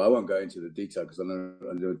 So I won't go into the detail because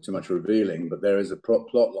I'm doing too much revealing. But there is a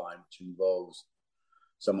plot line which involves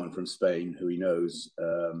someone from Spain who he knows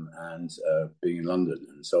and being in London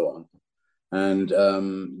and so on. And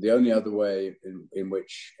the only other way in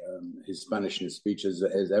which his Spanishness features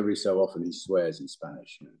is every so often he swears in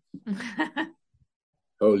Spanish.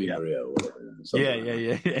 Holy Maria, or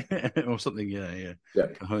yeah, or something, yeah.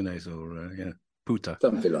 Cajones or puta,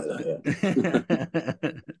 something like that.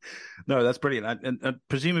 Yeah. No, that's brilliant, and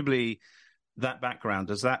presumably that background,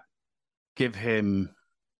 does that give him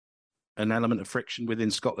an element of friction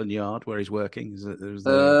within Scotland Yard where he's working?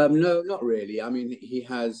 No, not really. I mean, he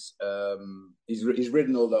has he's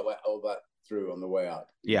ridden all that through on the way up.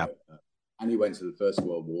 Yeah, and he went to the First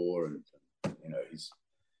World War, and he's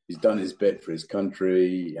done his bit for his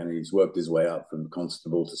country, and he's worked his way up from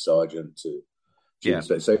constable to sergeant to chief.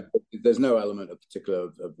 So there's no element of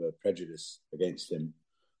particular of prejudice against him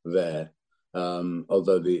there.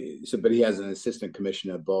 But he has an assistant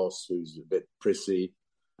commissioner boss who's a bit prissy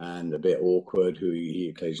and a bit awkward, who he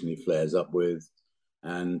occasionally flares up with,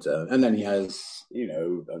 and then he has,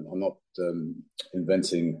 I'm not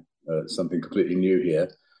inventing something completely new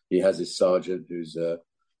here. He has his sergeant who's a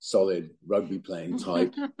solid rugby playing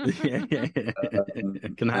type. Can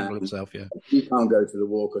handle himself. Yeah, he can't go to the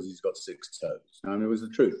war because he's got 6 toes. I mean, it was the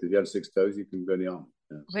truth. If you have 6 toes, you can go in the army.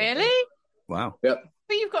 Really? Wow. Yep.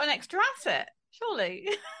 But you've got an extra asset, surely.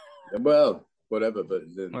 Well, whatever. But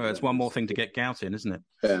it's one more thing to get gout in, isn't it?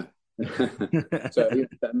 Yeah. So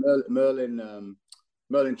Merlin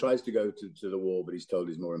tries to go to the war, but he's told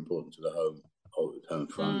he's more important to the home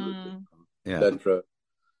front. Etc.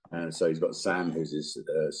 And so he's got Sam, who's his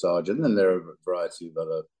sergeant, and there are a variety of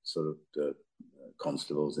other sort of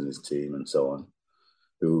constables in his team and so on,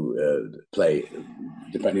 who play,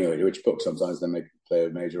 depending on which book, sometimes they play a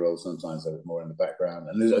major role, sometimes they're more in the background.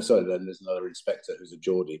 And there's another inspector who's a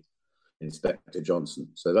Geordie, Inspector Johnson.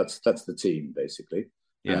 So that's the team, basically.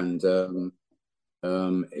 Yeah. And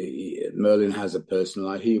Merlin has a personal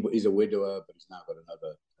life. He's a widower, but he's now got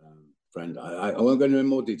another friend. I won't go into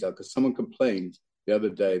more detail because someone complained the other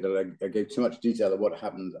day that I gave too much detail of what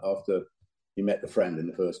happened after he met the friend in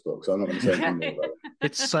the first book, so I'm not going to say anything more about it.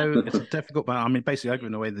 It's difficult, but I mean, basically, I've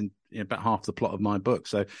given away about half the plot of my book,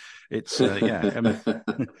 so it's well, I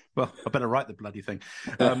better write the bloody thing.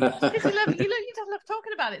 Because you just love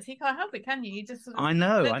talking about it, so you can't help it, can you? You just I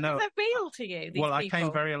know. They're real to you. These people. I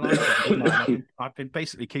came very alive. I've been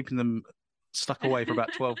basically keeping them stuck away for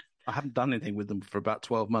about 12. I haven't done anything with them for about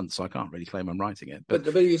 12 months, so I can't really claim I'm writing it. But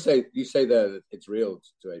you say there that it's real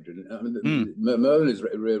to Adrian. I mean, Merlin is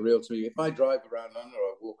real to me. If I drive around London, or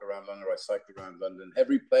I walk around London, or I cycle around London,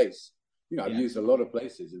 every place, I've used a lot of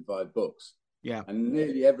places in 5 books. Yeah, and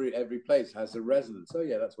nearly every place has a resonance. So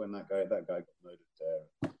that's when that guy got murdered there.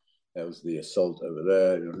 That was the assault over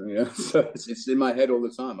there. So it's in my head all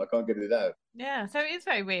the time. I can't get it out. Yeah, so it is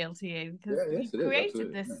very real to you because you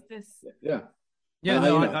created this. Yeah. Yeah,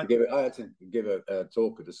 I had to give a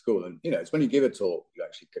talk at the school, and it's when you give a talk, your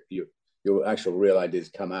actual real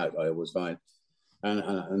ideas come out. I always find, and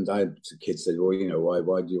kids said, well,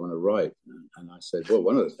 why do you want to write? And I said, well,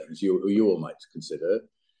 one of the things you all might consider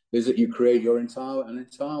is that you create an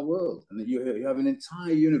entire world, and that you have an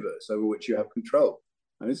entire universe over which you have control.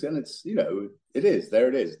 And it's it is there.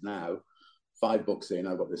 It is now. 5 books in,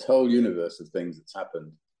 I've got this whole universe of things that's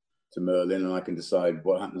happened to Merlin, and I can decide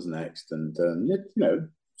what happens next. And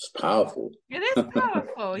it's powerful. It is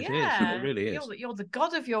powerful. It really is. You're the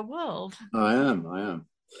god of your world. I am.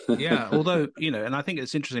 Yeah, although and I think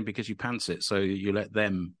it's interesting because you pants it, so you let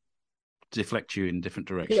them deflect you in different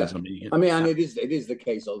directions. Yeah. And it is the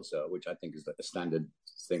case also, which I think is a standard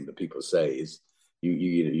thing that people say is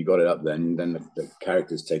you got it up, then the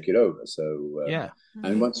characters take it over. So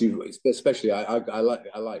and once you, especially I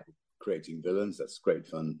like creating villains. That's great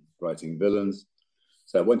fun writing villains.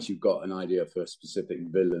 So once you've got an idea for a specific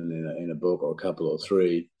villain in a book or a couple or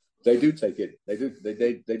 3, they do take it. They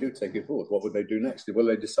do take it forward. What would they do next? Well,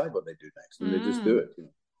 they decide what they do next, and they just do it.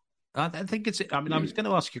 I think it's. I mean, I was going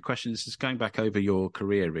to ask you a question. This is going back over your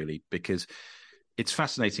career, really, because it's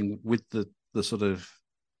fascinating with the sort of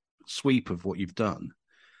sweep of what you've done.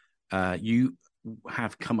 You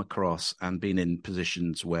have come across and been in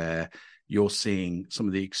positions where you're seeing some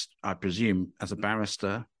of the, I presume, as a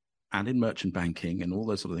barrister and in merchant banking and all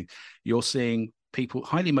those sort of things, you're seeing people,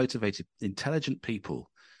 highly motivated, intelligent people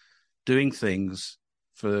doing things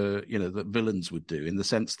for, that villains would do, in the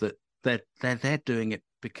sense that they're doing it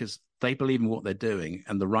because they believe in what they're doing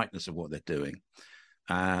and the rightness of what they're doing.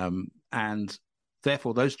 And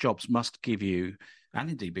therefore, those jobs must give you, and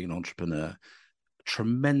indeed being an entrepreneur,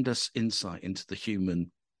 tremendous insight into the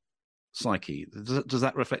human psyche. Does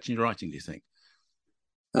that reflect in your writing, do you think?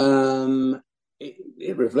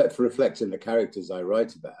 It reflects in the characters I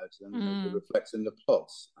write about, and it reflects in the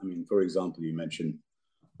plots. I mean, for example, you mentioned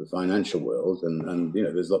the financial world, and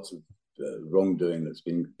there's lots of wrongdoing that's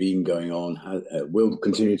been going on, will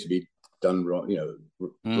continue to be done wrong,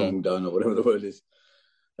 wrong done, or whatever the word is.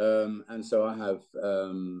 And so I have,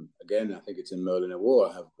 again, I think it's in Merlin at War,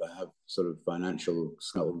 I have sort of financial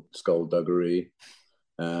skullduggery.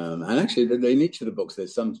 And actually, in each of the books,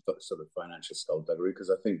 there's some sort of financial skullduggery,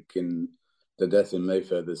 because I think in The Death in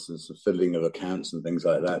Mayfair, there's some fiddling of accounts and things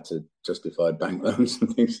like that to justify bank loans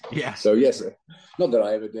and things. Yeah. So, yes, not that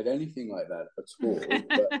I ever did anything like that at all,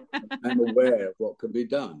 but I'm aware of what can be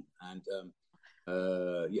done. And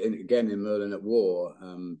again, in Merlin at War,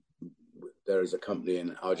 there is a company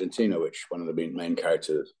in Argentina which one of the main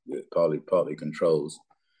characters partly controls.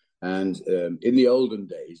 And in the olden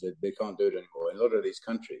days, they can't do it anymore. In a lot of these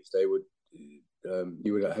countries, you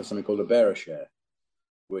would have something called a bearer share,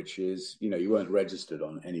 which is, you weren't registered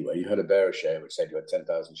on anyway. You had a bearer share, which said you had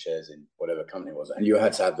 10,000 shares in whatever company it was, and you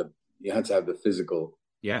had to have the physical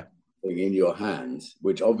thing in your hands,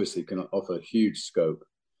 which obviously can offer huge scope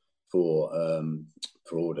for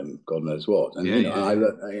fraud and God knows what. And I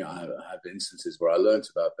have instances where I learned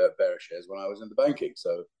about bearer shares when I was in the banking.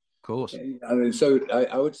 So, of course, I mean, so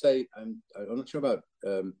I would say I'm not sure about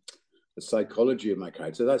the psychology of my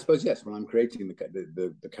characters. I suppose yes, when I'm creating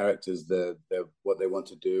the characters, what they want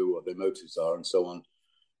to do, what their motives are, and so on,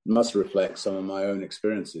 must reflect some of my own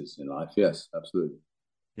experiences in life. Yes, absolutely.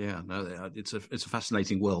 Yeah, no, it's a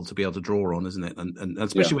fascinating world to be able to draw on, isn't it? And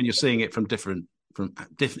especially when you're seeing it from different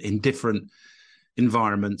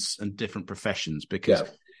environments and different professions. Because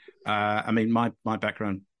I mean, my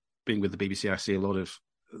background being with the BBC, I see a lot of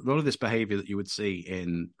this behaviour that you would see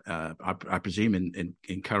in, I presume,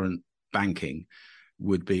 in current banking,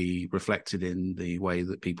 would be reflected in the way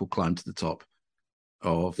that people climb to the top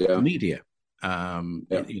of the media.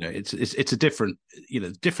 It's a different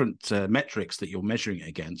metrics that you're measuring it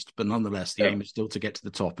against, but nonetheless the aim is still to get to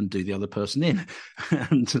the top and do the other person in.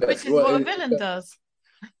 Which is what a villain does.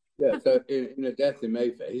 Yeah, so in A Death in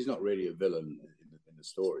Mayfair, he's not really a villain in the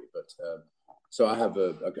story, but so I have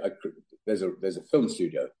there's a film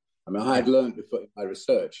studio. I mean, I had learned before in my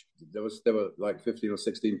research there were like 15 or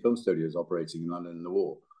 16 film studios operating in London in the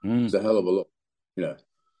war. It's a hell of a lot,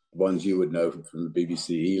 ones you would know from the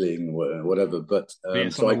BBC Ealing or whatever. But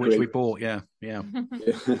which we bought, I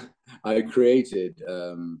created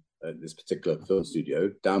this particular film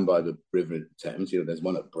studio down by the River Thames. There's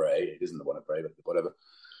one at Bray. It isn't the one at Bray, but whatever.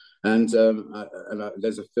 And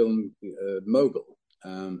there's a film mogul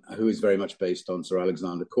who is very much based on Sir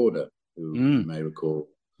Alexander Korda, who you may recall.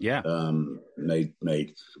 Made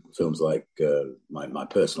films like my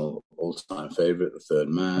personal all-time favorite, The Third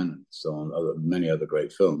Man, and so on, many other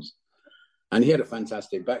great films. And he had a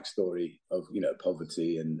fantastic backstory of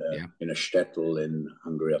poverty and in a shtetl in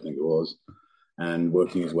Hungary, I think it was, and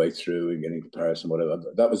working his way through and getting to Paris and whatever.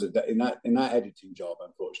 That was in that editing job.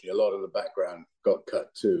 Unfortunately, a lot of the background got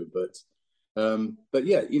cut too, but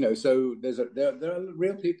yeah, so there are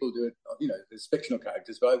real people doing, there's fictional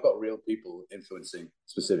characters, but I've got real people influencing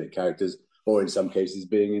specific characters, or in some cases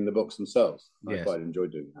being in the books themselves. I quite enjoy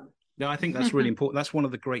doing that. No, I think that's really important. That's one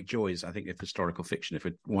of the great joys, I think, of historical fiction, if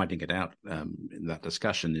we're winding it out in that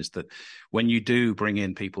discussion, is that when you do bring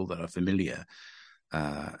in people that are familiar,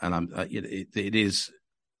 and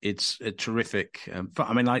it's a terrific.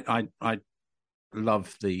 I mean, I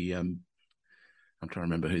love the. I'm trying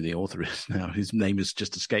to remember who the author is now, whose name has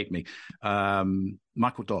just escaped me.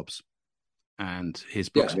 Michael Dobbs, and his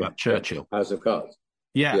books about Churchill. House of Cards.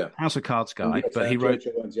 House of Cards guy. But he wrote,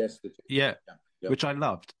 ones, which I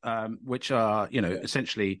loved, which are,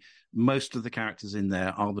 essentially most of the characters in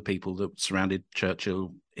there are the people that surrounded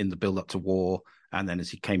Churchill in the build-up to war, and then as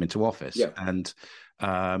he came into office, and,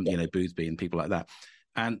 Boothby and people like that.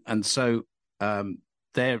 And so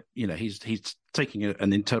they're, he's taking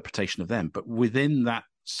an interpretation of them, but within that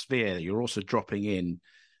sphere, you're also dropping in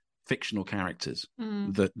fictional characters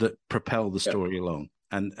that propel the story along,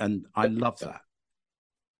 and I love that.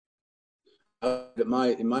 In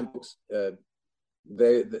my books, in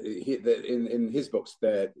his books,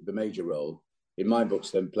 the major role in my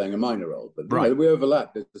books them playing a minor role. But right. we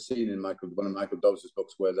overlap. There's a scene in one of Michael Dobbs'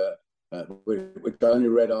 books where which I only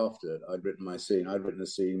read after I'd written my scene. I'd written a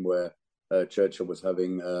scene where Churchill was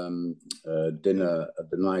having dinner at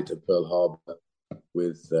the night at Pearl Harbor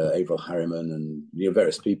with Averell Harriman and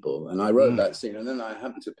various people, and I wrote that scene. And then I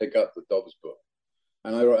happened to pick up the Dobbs book,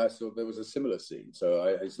 and I saw there was a similar scene. So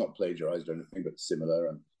it's not plagiarized or anything, but similar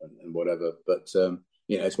and whatever. But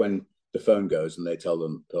it's when the phone goes and they tell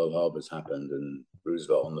them Pearl Harbor's happened and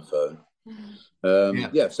Roosevelt on the phone.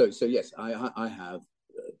 So yes, I have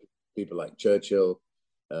people like Churchill,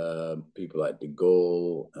 people like de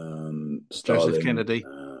Gaulle, Stalin, Joseph Kennedy,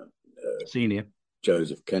 Senior.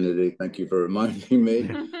 Joseph Kennedy. Thank you for reminding me.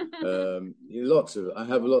 I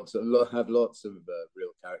have lots of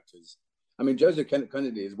real characters. I mean, Joseph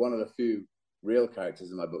Kennedy is one of the few real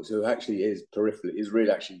characters in my books who actually is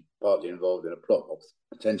really actually partly involved in a plot, or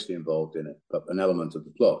potentially involved in an element of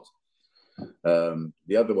the plot.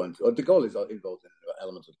 The other one, de Gaulle is involved in an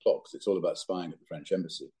element of the plot because it's all about spying at the French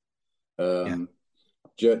embassy.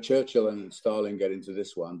 Churchill and Stalin get into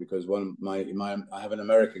this one because I have an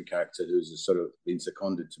American character who's sort of been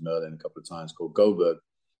seconded to Merlin a couple of times called Goldberg,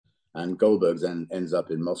 and Goldberg then ends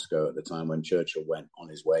up in Moscow at the time when Churchill went on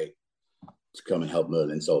his way to come and help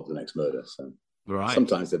Merlin solve the next murder. So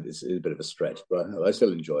sometimes it's a bit of a stretch, but I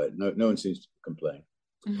still enjoy it. No one seems to complain.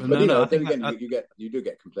 But you do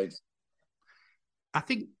get complaints. I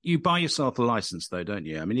think you buy yourself a license, though, don't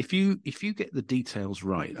you? I mean, if you get the details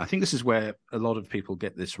right, I think this is where a lot of people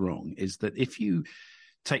get this wrong, is that if you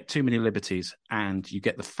take too many liberties and you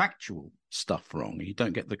get the factual stuff wrong, you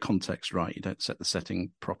don't get the context right, you don't set the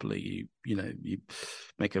setting properly, you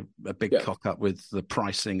make a big cock up with the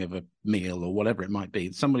pricing of a meal or whatever it might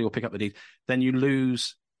be, somebody will pick up the deed, then you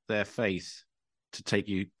lose their faith to take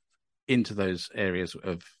you into those areas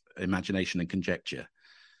of imagination and conjecture.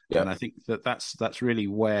 Yeah. And I think that's really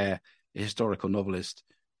where a historical novelist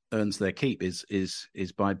earns their keep is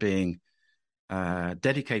by being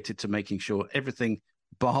dedicated to making sure everything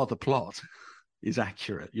bar the plot is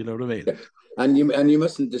accurate. You know what I mean? Yeah. And you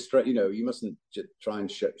mustn't distract. You mustn't just try and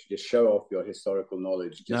just show off your historical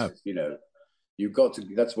knowledge. You've got to.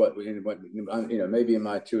 That's what maybe in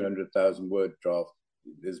my 200,000 word draft,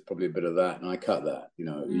 there's probably a bit of that, and I cut that.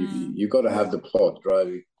 You've got to have the plot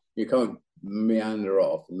driving. You can't meander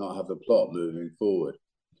off and not have the plot moving forward.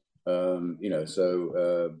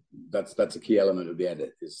 So that's a key element of the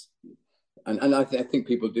edit. And I think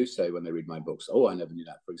people do say when they read my books, "Oh, I never knew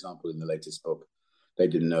that." For example, in the latest book, they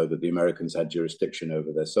didn't know that the Americans had jurisdiction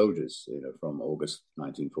over their soldiers, from August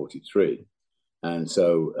 1943, and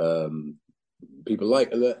so people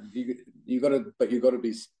like you got to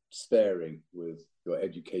be sparing with your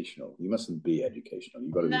educational. You mustn't be educational.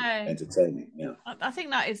 You've got to be entertaining. Yeah, I think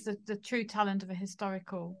that is the true talent of a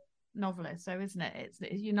historical novelist, so isn't it?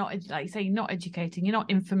 You're not, like you say, you're not educating, you're not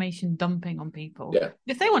information dumping on people. Yeah.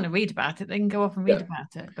 If they want to read about it, they can go off and read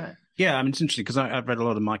about it. But yeah, I mean, it's interesting because I've read a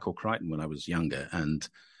lot of Michael Crichton when I was younger, and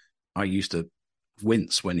I used to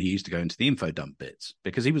wince when he used to go into the info dump bits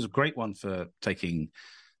because he was a great one for taking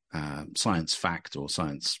science fact or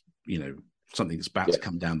science, something that's about to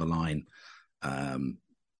come down the line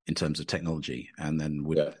in terms of technology, and then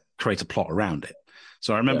would create a plot around it.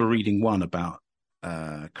 So I remember reading one about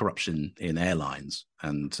corruption in airlines,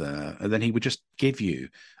 and then he would just give you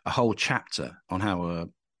a whole chapter on how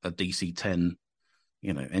a DC-10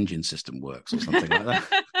 engine system works or something like that.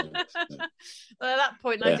 Well, at that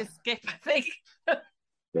point I just skip, I think.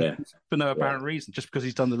 For no apparent reason, just because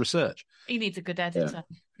he's done the research. He needs a good editor.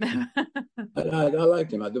 I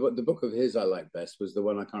liked him. The book of his I liked best was the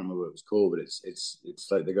one, I can't remember what it was called, but it's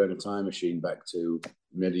like they're going a time machine back to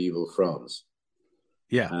medieval France.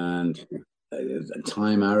 Yeah. And a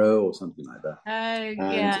time arrow or something like that.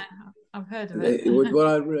 Yeah, I've heard of it. What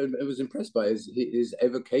I was impressed by is his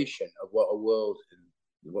evocation of what a world,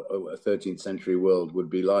 what a 13th century world would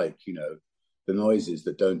be like, the noises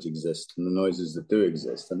that don't exist and the noises that do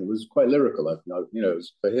exist. And it was quite lyrical. It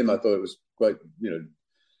was, for him, I thought it was quite,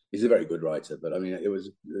 he's a very good writer, but I mean, it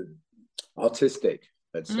was artistic,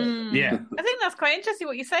 let's say. Yeah. I think that's quite interesting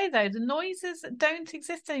what you say, though. The noises that don't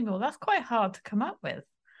exist anymore, that's quite hard to come up with.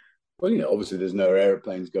 Well, obviously there's no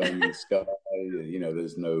airplanes going in the sky,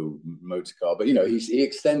 there's no motor car, but, he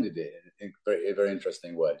extended it in a very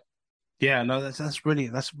interesting way. Yeah, no, that's a really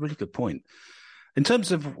good point. In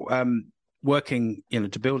terms of working,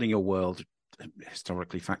 to building your world,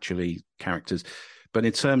 historically, factually, characters, but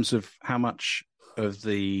in terms of how much of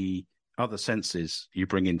the other senses you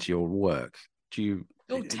bring into your work, do you...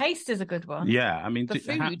 Oh, taste is a good one. Yeah, I mean,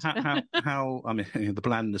 food. how I mean, the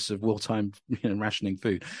blandness of wartime rationing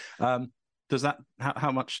food. does that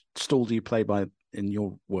how much stall do you play by in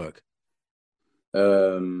your work?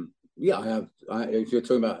 Yeah, I have. If you're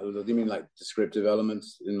talking about, do you mean like descriptive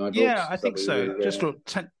elements in my books? Yeah, I think so. Just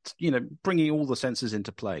bringing all the senses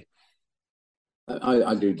into play.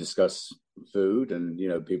 I do discuss food, and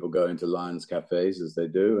people go into Lions cafes as they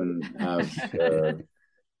do, and have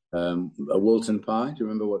a Wilton pie. Do you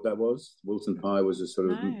remember what that was? Wilton pie was a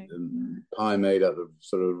sort of pie made up of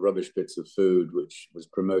sort of rubbish bits of food, which was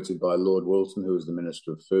promoted by Lord Wilton, who was the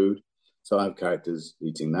Minister of Food. So I have characters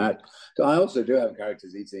eating that. So I also do have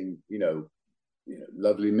characters eating,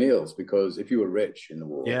 lovely meals, because if you were rich in the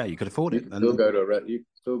war, you could afford it. You could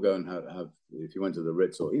still go and have if you went to the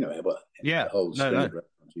Ritz or the whole string of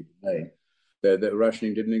restaurants you could name. The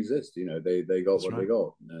rationing didn't exist. They got what they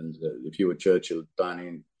got, and if you were Churchill dining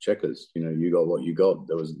in Chequers, you got what you got.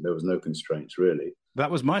 There was no constraints really. That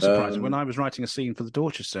was my surprise when I was writing a scene for the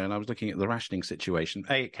Dorchester, and I was looking at the rationing situation.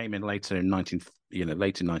 It came in later in late in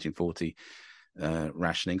 1940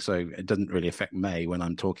 rationing, so it doesn't really affect May when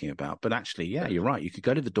I'm talking about. But actually, you're right. You could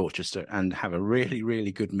go to the Dorchester and have a really,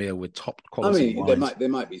 really good meal with top quality wines. There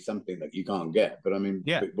might be something that you can't get, but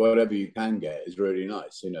whatever you can get is really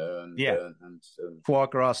nice, And foie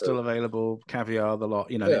gras still available, caviar, the lot.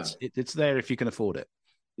 It's there if you can afford it.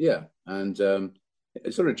 Yeah, and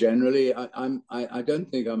sort of generally, I don't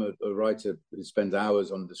think I'm a writer who spends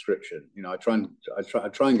hours on description. I try and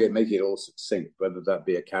make it all succinct, whether that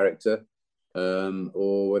be a character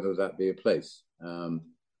or whether that be a place.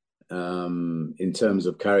 In terms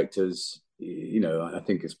of characters, I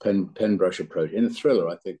think it's pen brush approach. In a thriller,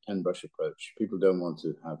 I think pen brush approach. People don't want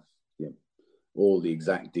to have all the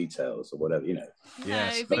exact details or whatever,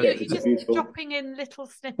 Yes, but you're just dropping in little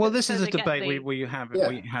snippets. Well, this is a debate we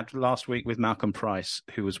had last week with Malcolm Price,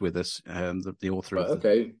 who was with us, the author of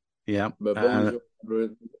But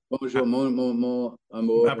bonjour, mon amour,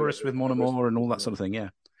 Barbarous with Mon Amour and all that sort of thing.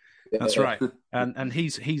 Yeah, that's right. And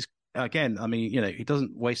he's again, I mean, he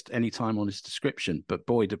doesn't waste any time on his description, but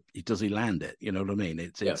boy, does he land it. You know what I mean?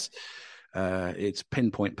 It's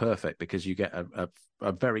pinpoint perfect, because you get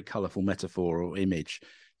a very colourful metaphor or image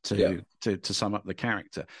to sum up the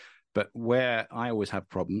character. But where I always have a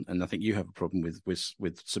problem, and I think you have a problem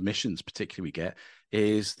with submissions, particularly we get,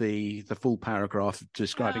 is the full paragraph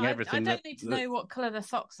describing everything. I don't need to know what colour the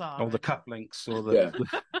socks are, or the cufflinks, or the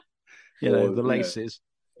the laces.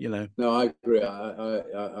 No, I agree.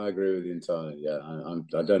 I agree with you entirely. Yeah,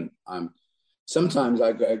 sometimes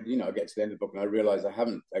I get to the end of the book and I realize I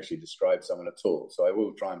haven't actually described someone at all. So I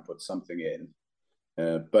will try and put something in.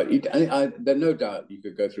 But there's no doubt you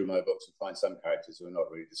could go through my books and find some characters who are not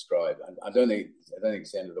really described. I don't think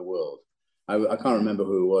it's the end of the world. I can't remember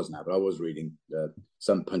who it was now, but I was reading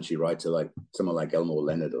some punchy writer, like someone like Elmore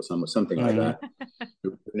Leonard or something like that.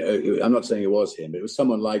 I'm not saying it was him, but it was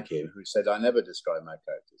someone like him who said, "I never describe my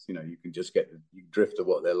characters. You can just you drift to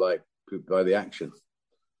what they're like by the action.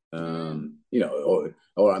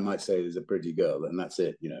 Or I might say there's a pretty girl, and that's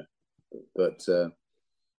it. But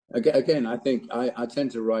again, I think I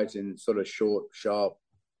tend to write in sort of short, sharp,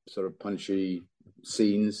 sort of punchy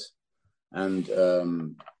scenes, and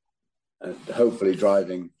hopefully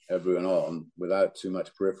driving everyone on without too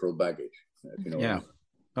much peripheral baggage.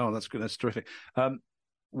 Oh, that's good. That's terrific.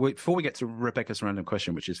 Before we get to Rebecca's random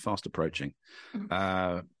question, which is fast approaching,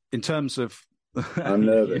 in terms of I'm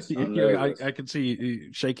nervous. I can see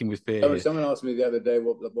you shaking with fear. Someone asked me the other day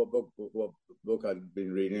what book I'd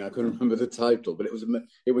been reading. I couldn't remember the title, but it was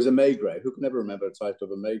a Maigret. Who can never remember the title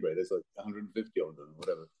of a Maigret? There's like 150 of them,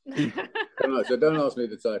 whatever. So don't ask me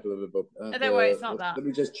the title of the book. Don't worry, it's not that. Let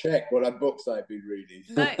me just check what books I've been reading.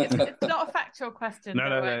 No, it's not a factual question.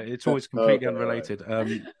 No. It's always completely unrelated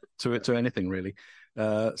to anything really.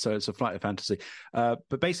 So it's a flight of fantasy.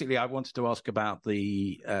 But basically, I wanted to ask about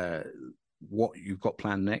what you've got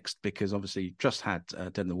planned next, because obviously you just had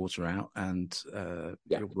Dead in the Water out, and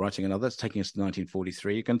you're writing another. It's taking us to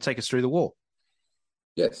 1943. You're going to take us through the war.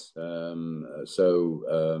 Yes. The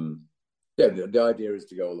idea is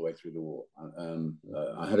to go all the way through the war.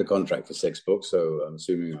 I had a contract for 6 books, so I'm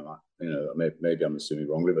assuming maybe I'm assuming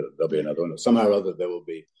wrongly, but there'll be another one. Somehow or other, there will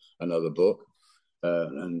be another book,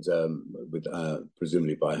 and with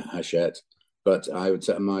presumably by Hachette. But I would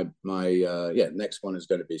say my next one is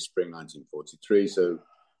going to be spring 1943. So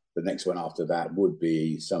the next one after that would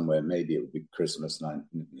be somewhere, maybe it would be Christmas,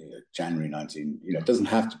 January 19. It doesn't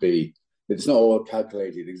have to be. It's not all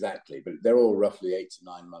calculated exactly, but they're all roughly 8 to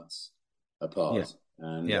 9 months apart.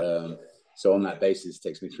 Yeah. So on that basis, it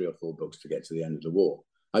takes me 3 or 4 books to get to the end of the war.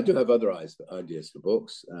 I do have other ideas for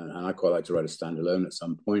books, and I quite like to write a standalone at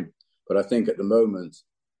some point. But I think at the moment,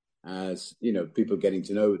 as people getting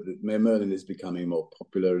to know that Merlin is becoming more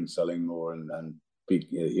popular and selling more and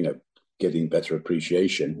getting better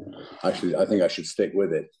appreciation. Actually, I think I should stick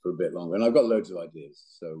with it for a bit longer. And I've got loads of ideas,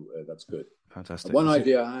 so that's good. Fantastic. One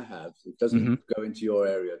idea I have, it doesn't go into your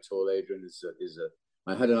area at all, Adrian,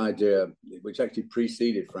 I had an idea which actually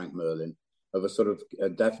preceded Frank Merlin of a sort of a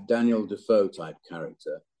Daniel Defoe type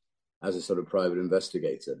character as a sort of private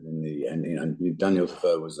investigator. And Daniel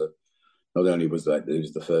Defoe was not only was he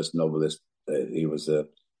was the first novelist, he was a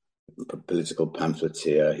political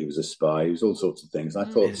pamphleteer, he was a spy, he was all sorts of things. I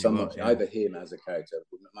thought either him as a character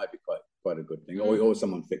might be quite a good thing, or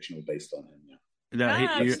someone fictional based on him.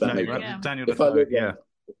 Daniel Defoe,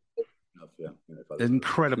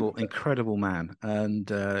 incredible man.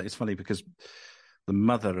 And it's funny because the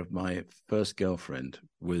mother of my first girlfriend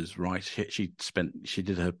was she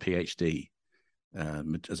did her PhD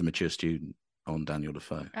as a mature student on Daniel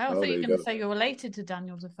Defoe. Oh, I thought you were going to say you're related to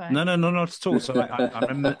Daniel Defoe. No, not at all. So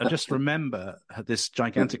I just remember this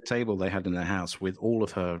gigantic table they had in their house with all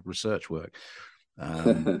of her research work.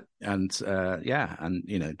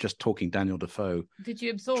 Just talking Daniel Defoe. Did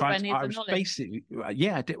you absorb any of the knowledge? Basically,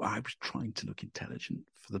 I did. I was trying to look intelligent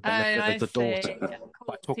for the benefit of the daughter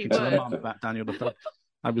by talking to her mum about Daniel Defoe.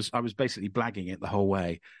 I was basically blagging it the whole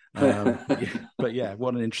way. But yeah,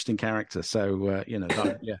 what an interesting character. So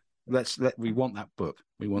we want that book.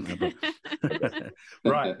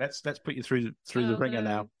 Right, let's put you through the ringer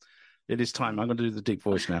now. It is time. I'm going to do the deep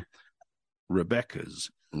voice now.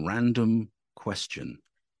 Rebecca's random question.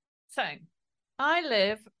 So, I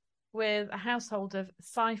live with a household of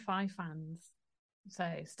sci-fi fans.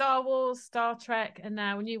 So, Star Wars, Star Trek, and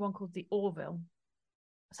now a new one called The Orville.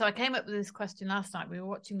 So I came up with this question last night. We were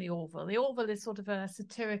watching The Orville. The Orville is sort of a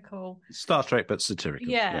satirical... Star Trek, but satirical.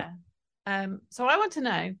 Yeah. So I want to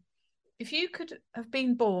know, if you could have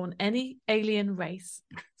been born any alien race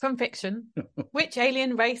from fiction, which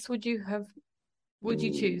alien race would you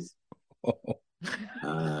choose?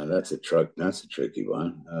 That's a tricky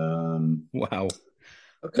one. Wow.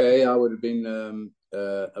 Okay, I would have been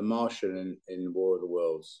a Martian in War of the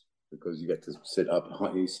Worlds, because you get to sit up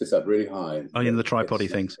high. You sit up really high. Oh, in the tripody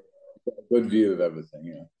things. Good view of everything,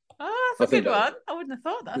 yeah. Oh, that's a good one. I wouldn't have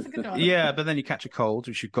thought that's a good one. Yeah, but then you catch a cold,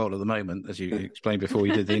 which you've got at the moment, as you explained before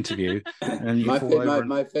you did the interview. And my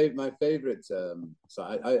favorite. So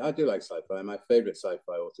I do like sci-fi. My favorite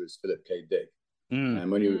sci-fi author is Philip K. Dick.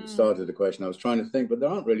 And when you started the question, I was trying to think, but there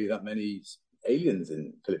aren't really that many aliens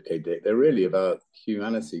in Philip K. Dick. They're really about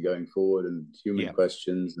humanity going forward and human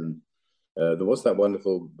questions. And there was that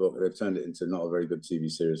wonderful book. They've turned it into not a very good TV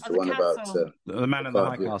series. The one about The Man in the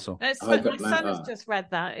High Castle. My son has just read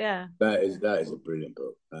that. Yeah, that is a brilliant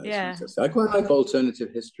book. I quite like alternative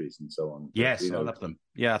histories and so on. Yes, I love them.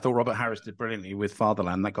 Yeah, I thought Robert Harris did brilliantly with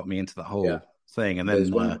Fatherland. That got me into the whole thing. And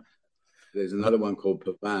then there's another one called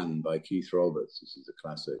Pavan by Keith Roberts. This is a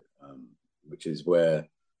classic, which is where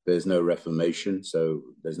there's no reformation, so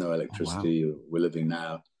there's no electricity. Oh, wow. We're living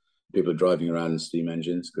now. People are driving around in steam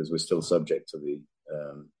engines because we're still subject to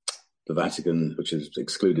the Vatican, which has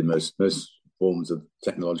excluded most forms of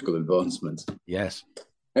technological advancement. Yes.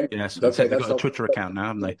 Yes. They've got a Twitter account now,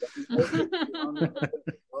 haven't they?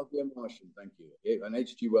 I'll be a Martian, thank you. An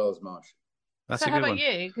H.G. Wells Martian. That's how about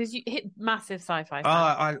you? Because you hit massive sci-fi.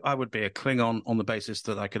 I would be a Klingon on the basis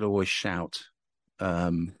that I could always shout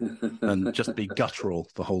and just be guttural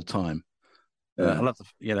the whole time. I love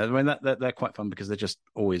they're quite fun because they're just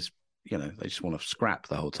always, they just want to scrap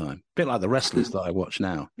the whole time. A bit like the wrestlers that I watch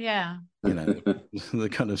now. Yeah. The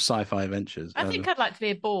kind of sci-fi adventures. I think I'd like to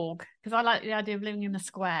be a Borg because I like the idea of living in a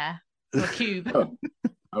square or a cube. Oh,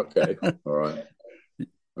 okay. All right.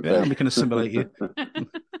 Okay. Yeah, we can assimilate you.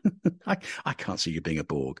 I can't see you being a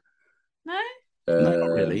Borg. No? No, not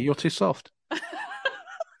really. You're too soft.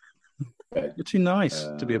 You're too nice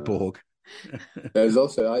to be a Borg. There's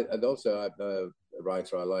also a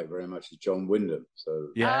writer I like very much is John Wyndham. So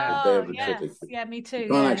yeah, me too. You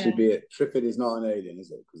can't actually be it. Triffitt is not an alien,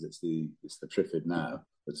 is it? Because it's the Triffitt now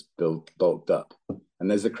that's bulked up. And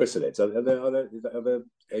there's the chrysalids. Are there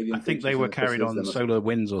alien? I think they were carried on solar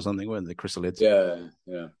winds or something, weren't they? Chrysalids.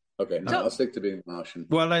 Yeah. Okay, I'll stick to being Martian.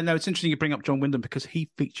 Well, no, it's interesting you bring up John Wyndham because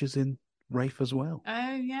he features in Rafe as well.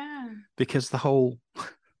 Oh yeah. Because the whole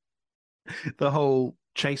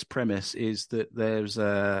chase premise is that there's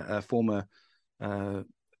a former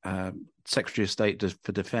Secretary of State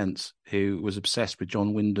for Defense who was obsessed with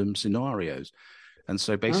John Wyndham scenarios. And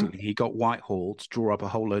so basically he got Whitehall to draw up a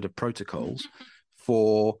whole load of protocols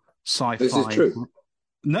for sci-fi. This is true.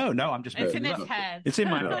 No, I'm just... It's in his head. It's in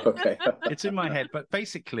my head. Okay. It's in my head. But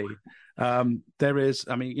basically, there is,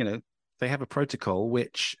 they have a protocol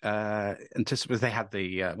which anticipates. They had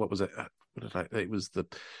the what was it? It was the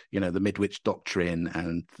the Midwich Doctrine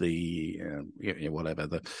and the whatever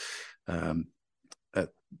the.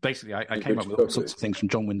 Basically, I came up with all sorts of things from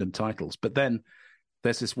John Wyndham titles, but then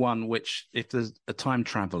there's this one which, if there's a time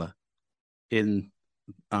traveller in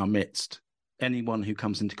our midst, anyone who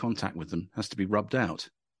comes into contact with them has to be rubbed out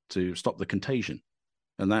to stop the contagion,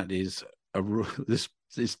 and that is this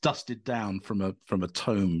is dusted down from a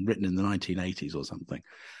tome written in the 1980s or something.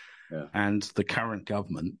 Yeah. And the current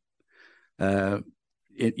government,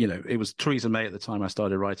 it was Theresa May at the time I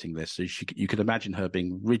started writing this, so you could imagine her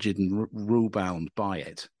being rigid and rule bound by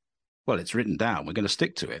it. Well, it's written down. We're going to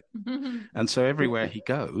stick to it. And so everywhere he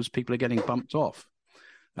goes, people are getting bumped off.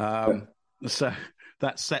 So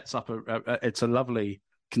that sets up it's a lovely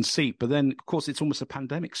conceit. But then, of course, it's almost a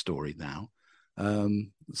pandemic story now.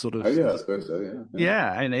 Sort of. Oh, yeah, I suppose so.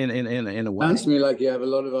 Yeah. Yeah, in a way. Sounds to me like you have a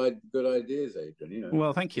lot of good ideas, Adrian.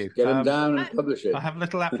 Well, thank you. Just get them down and publish it. I have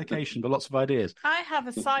little application, but lots of ideas. I have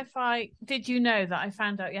a sci-fi. Did you know that I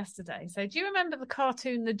found out yesterday? So, do you remember the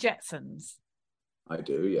cartoon The Jetsons? I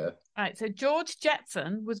do, yeah. Right. So George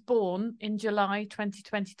Jetson was born in July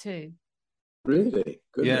 2022. Really?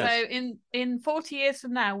 Good. Yes. So in 40 years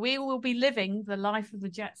from now, we will be living the life of the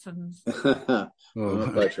Jetsons. I'm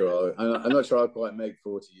not quite sure. I'm not sure I'll quite make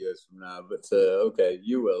 40 years from now, but okay,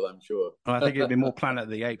 you will, I'm sure. Well, I think it'd be more Planet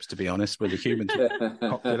of the Apes, to be honest, where the humans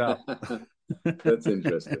popped it up. That's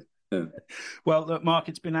interesting. Yeah. Well, look, Mark,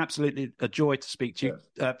 it's been absolutely a joy to speak to you.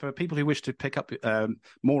 Yeah. For people who wish to pick up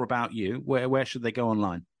more about you, where should they go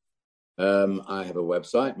online? I have a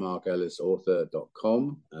website,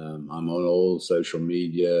 markellisauthor.com. I'm on all social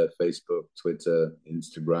media, Facebook, Twitter,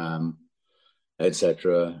 Instagram,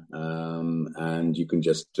 etc. And you can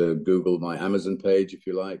just Google my Amazon page if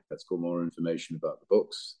you like. That's got more information about the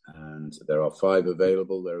books. And there are 5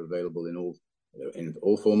 available. They're available in all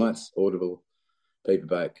formats: Audible,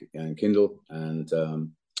 paperback, and Kindle. And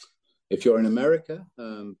if you're in America,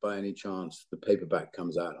 by any chance, the paperback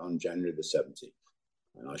comes out on January the 17th.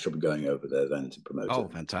 And I shall be going over there then to promote it. Oh,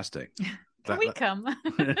 fantastic. Can we come?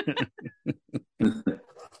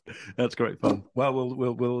 That's great fun. Well,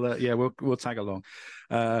 we'll tag along.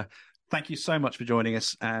 Thank you so much for joining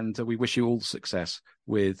us, and we wish you all success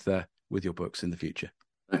with your books in the future.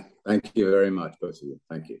 Thank you very much, both of you.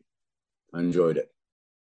 Thank you. I enjoyed it.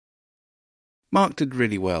 Mark did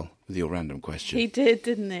really well with your random question. He did,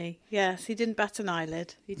 didn't he? Yes, he didn't bat an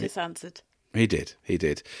eyelid. He just answered. He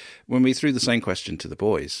did. When we threw the same question to the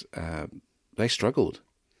boys, they struggled.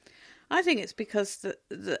 I think it's because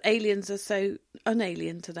the aliens are so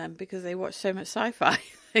unalien to them because they watch so much sci-fi.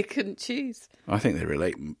 They couldn't choose. I think they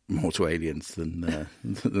relate more to aliens than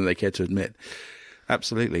they care to admit.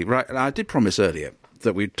 Absolutely. Right. And I did promise earlier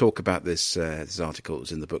that we'd talk about this article that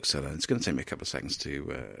was in the bookseller. It's going to take me a couple of seconds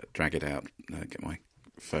to drag it out, get my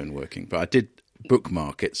phone working. But I did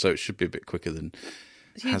bookmark it, so it should be a bit quicker than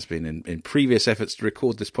has been in previous efforts to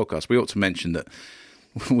record this podcast. We ought to mention that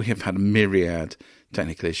we have had a myriad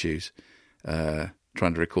technical issues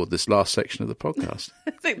trying to record this last section of the podcast.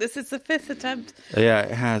 I think this is the 5th attempt. Yeah,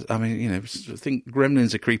 it has. I mean, I think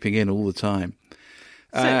gremlins are creeping in all the time.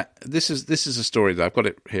 So, this is a story that I've got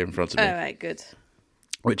it here in front of me. All right, good.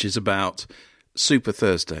 Which is about Super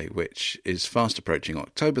Thursday, which is fast approaching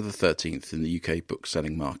October the 13th in the UK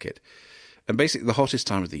book-selling market. And basically the hottest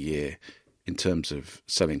time of the year in terms of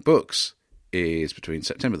selling books is between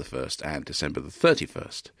September the 1st and December the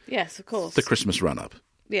 31st. Yes, of course. The Christmas run-up.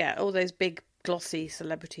 Yeah, all those big, glossy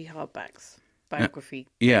celebrity hardbacks, biography.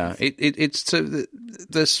 Yeah, it's so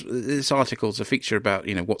this article's a feature about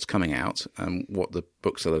what's coming out and what the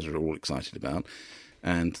booksellers are all excited about.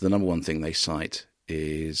 And the number one thing they cite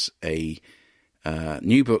is a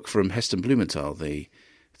new book from Heston Blumenthal, the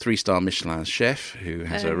 3-star Michelin chef who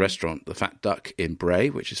has a restaurant, The Fat Duck, in Bray,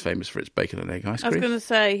 which is famous for its bacon and egg ice cream. I was going to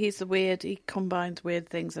say, he combines weird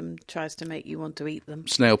things and tries to make you want to eat them.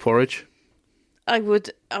 Snail porridge. I would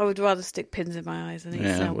rather stick pins in my eyes than eat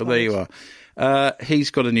snail porridge. There you are. He's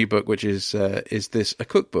got a new book, which is this a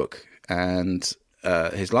cookbook? And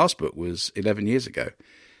his last book was 11 years ago.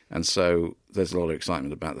 And so there's a lot of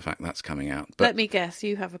excitement about the fact that's coming out. But let me guess,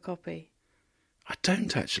 you have a copy. I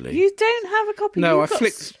don't actually. You don't have a copy? No, I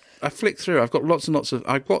flicked through. I've got lots and lots of.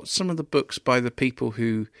 I've got some of the books by the people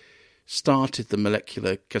who started the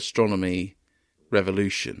molecular gastronomy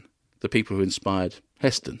revolution, the people who inspired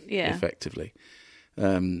Heston, effectively.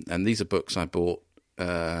 And these are books I bought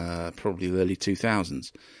probably the early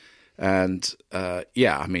 2000s. And I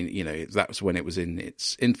mean, that was when it was in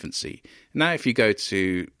its infancy. Now, if you go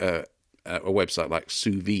to a website like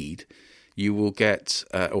Sous Vide, you will get,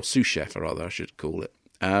 or Sous Chef, rather, I should call it,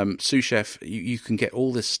 Sous chef, you can get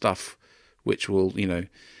all this stuff which will,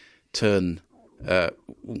 turn,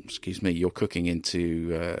 your cooking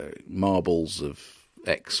into marbles of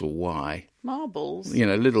X or Y. Marbles?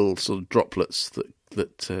 Little sort of droplets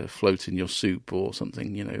that float in your soup or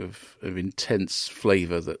something, of intense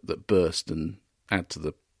flavour that burst and add to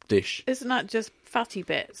the dish. Isn't that just fatty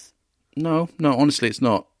bits? No, honestly, it's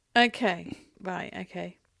not. Okay, right,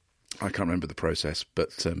 okay. I can't remember the process,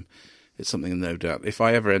 but it's something no doubt. If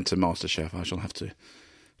I ever enter MasterChef, I shall have to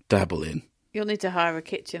dabble in. You'll need to hire a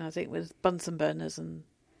kitchen, I think, with Bunsen burners and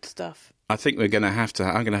stuff. I think I'm going to have to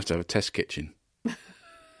have a test kitchen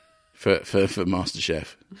for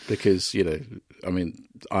MasterChef because,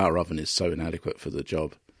 our oven is so inadequate for the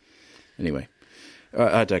job. Anyway,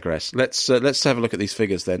 I digress. Let's have a look at these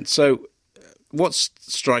figures then. So what's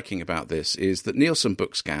striking about this is that Nielsen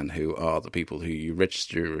Bookscan, who are the people who you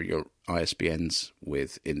register your ISBNs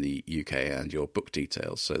with in the UK and your book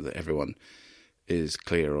details so that everyone is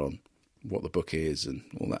clear on what the book is and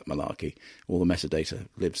all that malarkey, all the metadata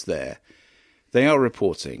lives there. They are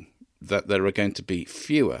reporting that there are going to be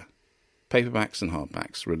fewer paperbacks and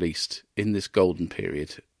hardbacks released in this golden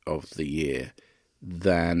period of the year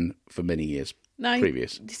than for many years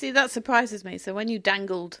previous. You see, that surprises me. So when you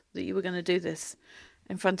dangled that you were going to do this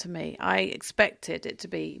in front of me, I expected it to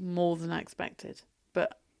be more than I expected,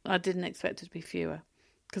 but I didn't expect it to be fewer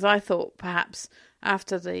because I thought perhaps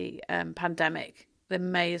after the pandemic there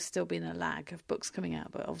may have still been a lag of books coming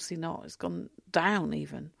out, but obviously not. It's gone down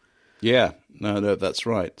even. Yeah, no, that's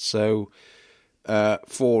right. So,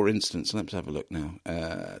 for instance, let's have a look now.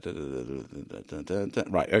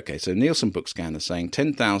 Right, okay, so Nielsen Bookscan is saying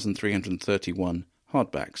 10,331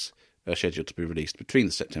 hardbacks are scheduled to be released between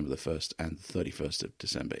the September the 1st and the 31st of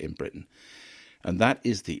December in Britain. And that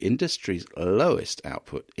is the industry's lowest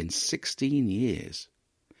output in 16 years.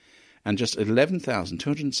 And just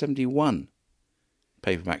 11,271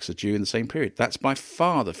 paperbacks are due in the same period. That's by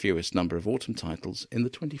far the fewest number of autumn titles in the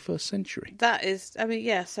 21st century. That is,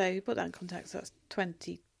 so you put that in context, that's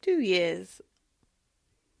 22 years.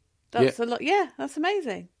 That's a lot. Yeah, that's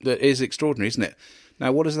amazing. That is extraordinary, isn't it?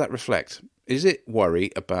 Now, what does that reflect? Is it worry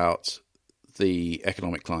about the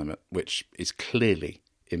economic climate, which is clearly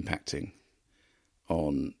impacting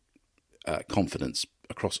on confidence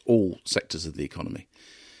across all sectors of the economy?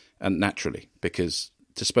 And naturally, because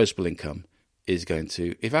disposable income is going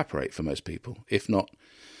to evaporate for most people, if not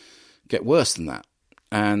get worse than that.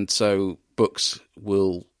 And so books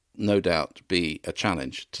will no doubt be a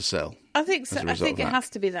challenge to sell. I think so. I think it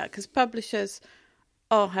has to be that because publishers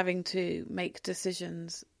are having to make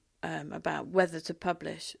decisions about whether to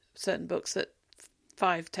publish certain books that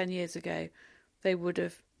 5-10 years ago they would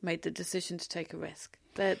have made the decision to take a risk.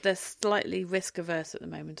 They're slightly risk averse at the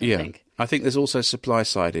moment, I think. I think there's also supply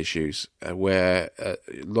side issues where a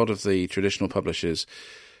lot of the traditional publishers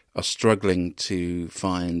are struggling to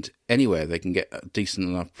find anywhere they can get a decent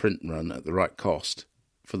enough print run at the right cost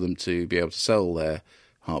for them to be able to sell their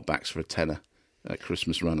hardbacks for a tenner at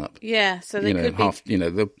Christmas run up. Yeah, so they could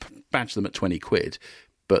they'll badge them at 20 quid,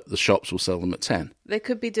 but the shops will sell them at 10. They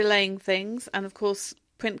could be delaying things, and of course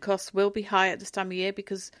print costs will be high at this time of year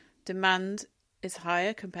because demand is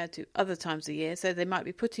higher compared to other times of year, so they might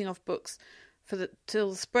be putting off books till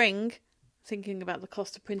the spring, thinking about the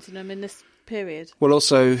cost of printing them in this period. Well,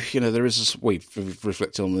 also, there is we've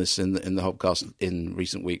reflected on this in the Hobcast in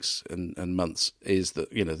recent weeks and months. Is that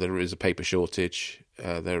there is a paper shortage,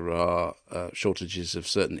 there are shortages of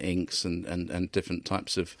certain inks and different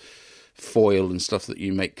types of foil and stuff that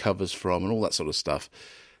you make covers from, and all that sort of stuff.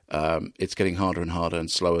 It's getting harder and harder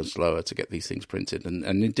and slower to get these things printed. And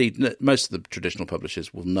indeed, most of the traditional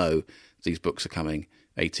publishers will know these books are coming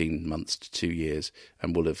 18 months to 2 years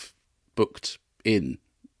and will have booked in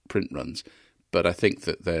print runs. But I think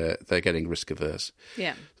that they're getting risk averse.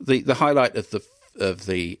 Yeah. The highlight of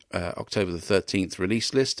the October the 13th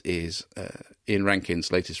release list is Ian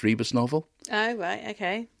Rankin's latest Rebus novel. Oh, right,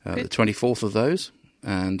 okay. The 24th of those.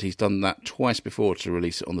 And he's done that twice before to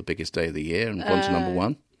release it on the biggest day of the year and gone to number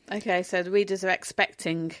one. Okay, so the readers are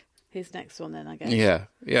expecting his next one then, I guess.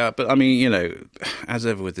 Yeah, but as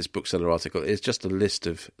ever with this bookseller article, it's just a list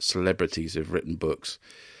of celebrities who've written books.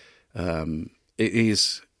 It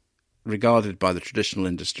is regarded by the traditional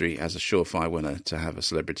industry as a surefire winner to have a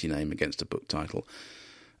celebrity name against a book title.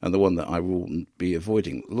 And the one that I will be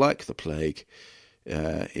avoiding, like the plague,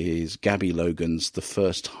 is Gabby Logan's The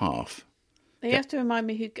First Half. You have to remind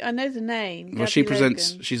me who... I know the name. Well, she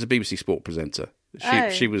presents... She's a BBC Sport presenter.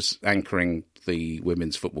 She was anchoring the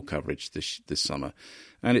women's football coverage this summer.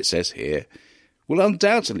 And it says here, will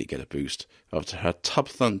undoubtedly get a boost after her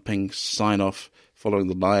tub-thumping sign-off following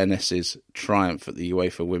the Lionesses' triumph at the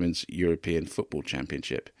UEFA Women's European Football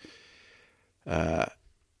Championship.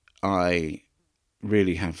 I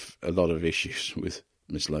really have a lot of issues with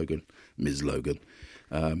Ms. Logan,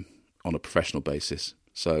 on a professional basis.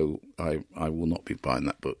 So I will not be buying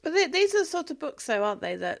that book. But these are the sort of books, though, aren't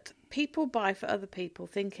they, that people buy for other people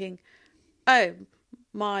thinking, oh,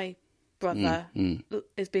 my brother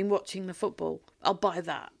has been watching the football, I'll buy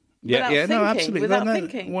that. Absolutely. Without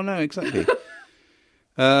thinking. Well, no, exactly.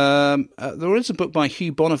 There is a book by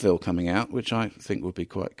Hugh Bonneville coming out, which I think would be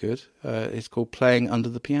quite good. It's called Playing Under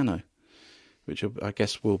the Piano, which I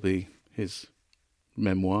guess will be his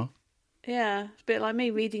memoir. Yeah, it's a bit like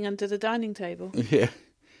me reading under the dining table. Yeah,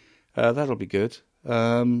 that'll be good.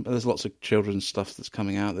 There's lots of children's stuff that's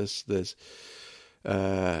coming out. There's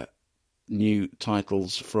new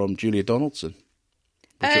titles from Julia Donaldson.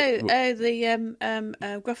 The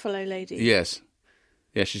Gruffalo lady. Yes.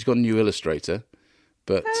 Yeah, she's got a new illustrator.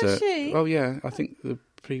 But, has she? Oh, yeah, I think the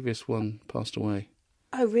previous one passed away.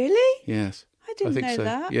 Oh, really? Yes. I didn't know so.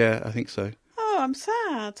 that. Yeah, I think so. Oh, I'm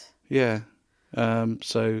sad. Yeah.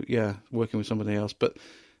 So, yeah, working with somebody else. But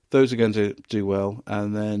those are going to do well.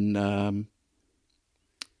 And then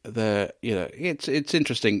it's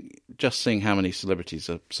interesting just seeing how many celebrities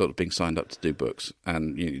are sort of being signed up to do books.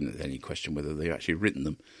 And then you question whether they've actually written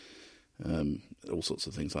them. All sorts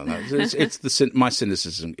of things like that. My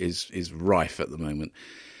cynicism is rife at the moment.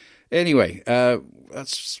 Anyway,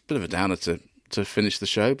 that's a bit of a downer to finish the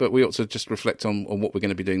show, but we ought to just reflect on what we're going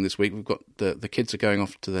to be doing this week. We've got the kids are going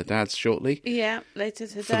off to their dads shortly. Yeah, later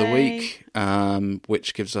today. For the week,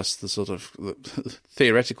 which gives us the sort of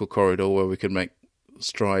theoretical corridor where we can make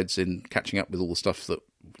strides in catching up with all the stuff that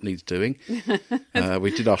needs doing.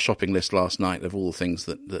 We did our shopping list last night of all the things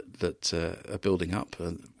that are building up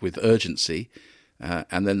with urgency,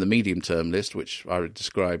 and then the medium-term list, which I would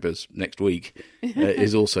describe as next week,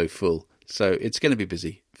 is also full. So it's going to be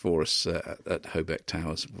busy for us at Hobeck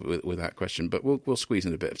Towers without question. But we'll squeeze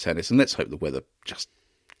in a bit of tennis, and let's hope the weather just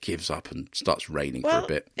gives up and starts raining for a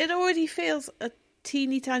bit. It already feels a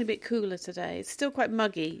teeny tiny bit cooler today. It's still quite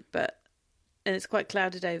muggy, and it's quite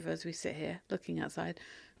clouded over as we sit here looking outside.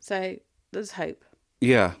 So there's hope.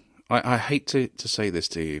 Yeah. I hate to say this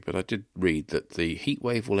to you, but I did read that the heat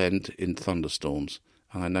wave will end in thunderstorms.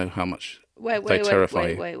 And I know how much they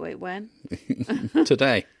terrify you. Wait, when?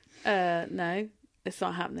 Today. No, it's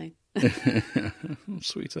not happening.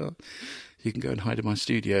 Sweetheart. You can go and hide in my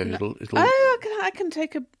studio. No. It'll... I can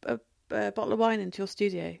take a bottle of wine into your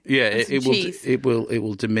studio. Yeah, it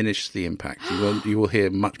will diminish the impact. You will hear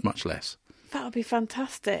much less. That would be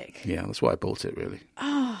fantastic. Yeah, that's why I bought it, really.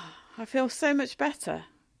 Oh, I feel so much better.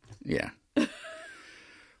 Yeah.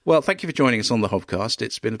 Well, thank you for joining us on the Hobcast.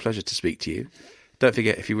 It's been a pleasure to speak to you. Don't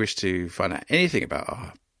forget, if you wish to find out anything about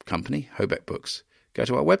our company, Hobeck Books, go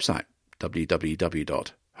to our website,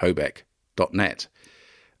 www.hobeck.net.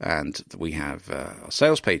 And we have our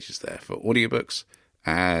sales pages there for audiobooks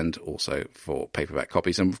and also for paperback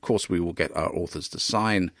copies. And, of course, we will get our authors to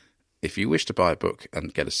sign. If you wish to buy a book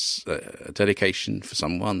and get a dedication for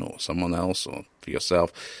someone or someone else or for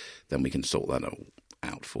yourself, then we can sort that all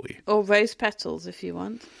out for you. Or rose petals if you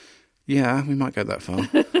want. Yeah, we might go that far.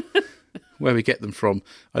 Where we get them from,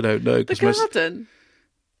 I don't know. The garden?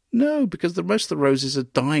 No, because most of the roses are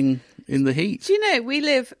dying in the heat. Do you know, we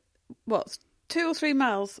live, 2 or 3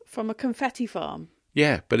 miles from a confetti farm.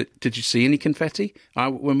 Yeah, but did you see any confetti?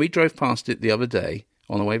 When we drove past it the other day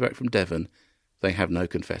on the way back from Devon, they have no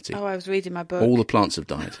confetti. Oh, I was reading my book. All the plants have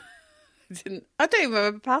died. I don't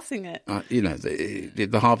remember passing it.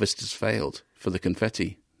 The harvest has failed for the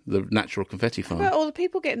confetti, the natural confetti farm. How about all the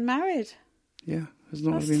people getting married? Yeah, there's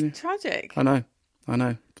not That's really tragic. I know.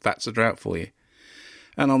 That's a drought for you.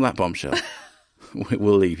 And on that bombshell,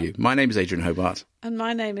 we'll leave you. My name is Adrian Hobart. And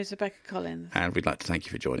my name is Rebecca Collins. And we'd like to thank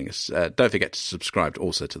you for joining us. Don't forget to subscribe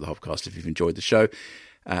also to the Hobcast if you've enjoyed the show,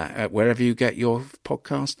 wherever you get your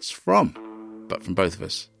podcasts from. But from both of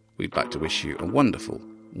us, we'd like to wish you a wonderful,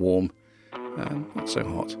 warm, not so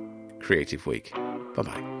hot, creative week.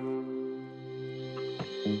 Bye-bye.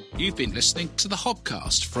 You've been listening to the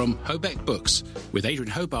Hobcast from Hobeck Books with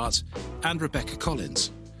Adrian Hobart and Rebecca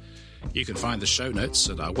Collins. You can find the show notes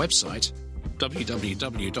at our website,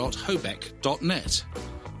 www.hobeck.net.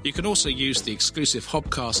 You can also use the exclusive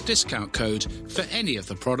Hobcast discount code for any of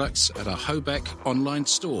the products at our Hobeck online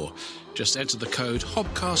store. Just enter the code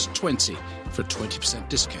HOBCAST20 for a 20%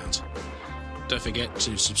 discount. Don't forget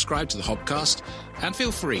to subscribe to the Hobcast and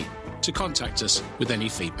feel free to contact us with any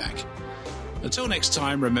feedback. Until next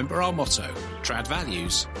time, remember our motto, Trad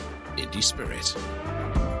Values, Indie Spirit.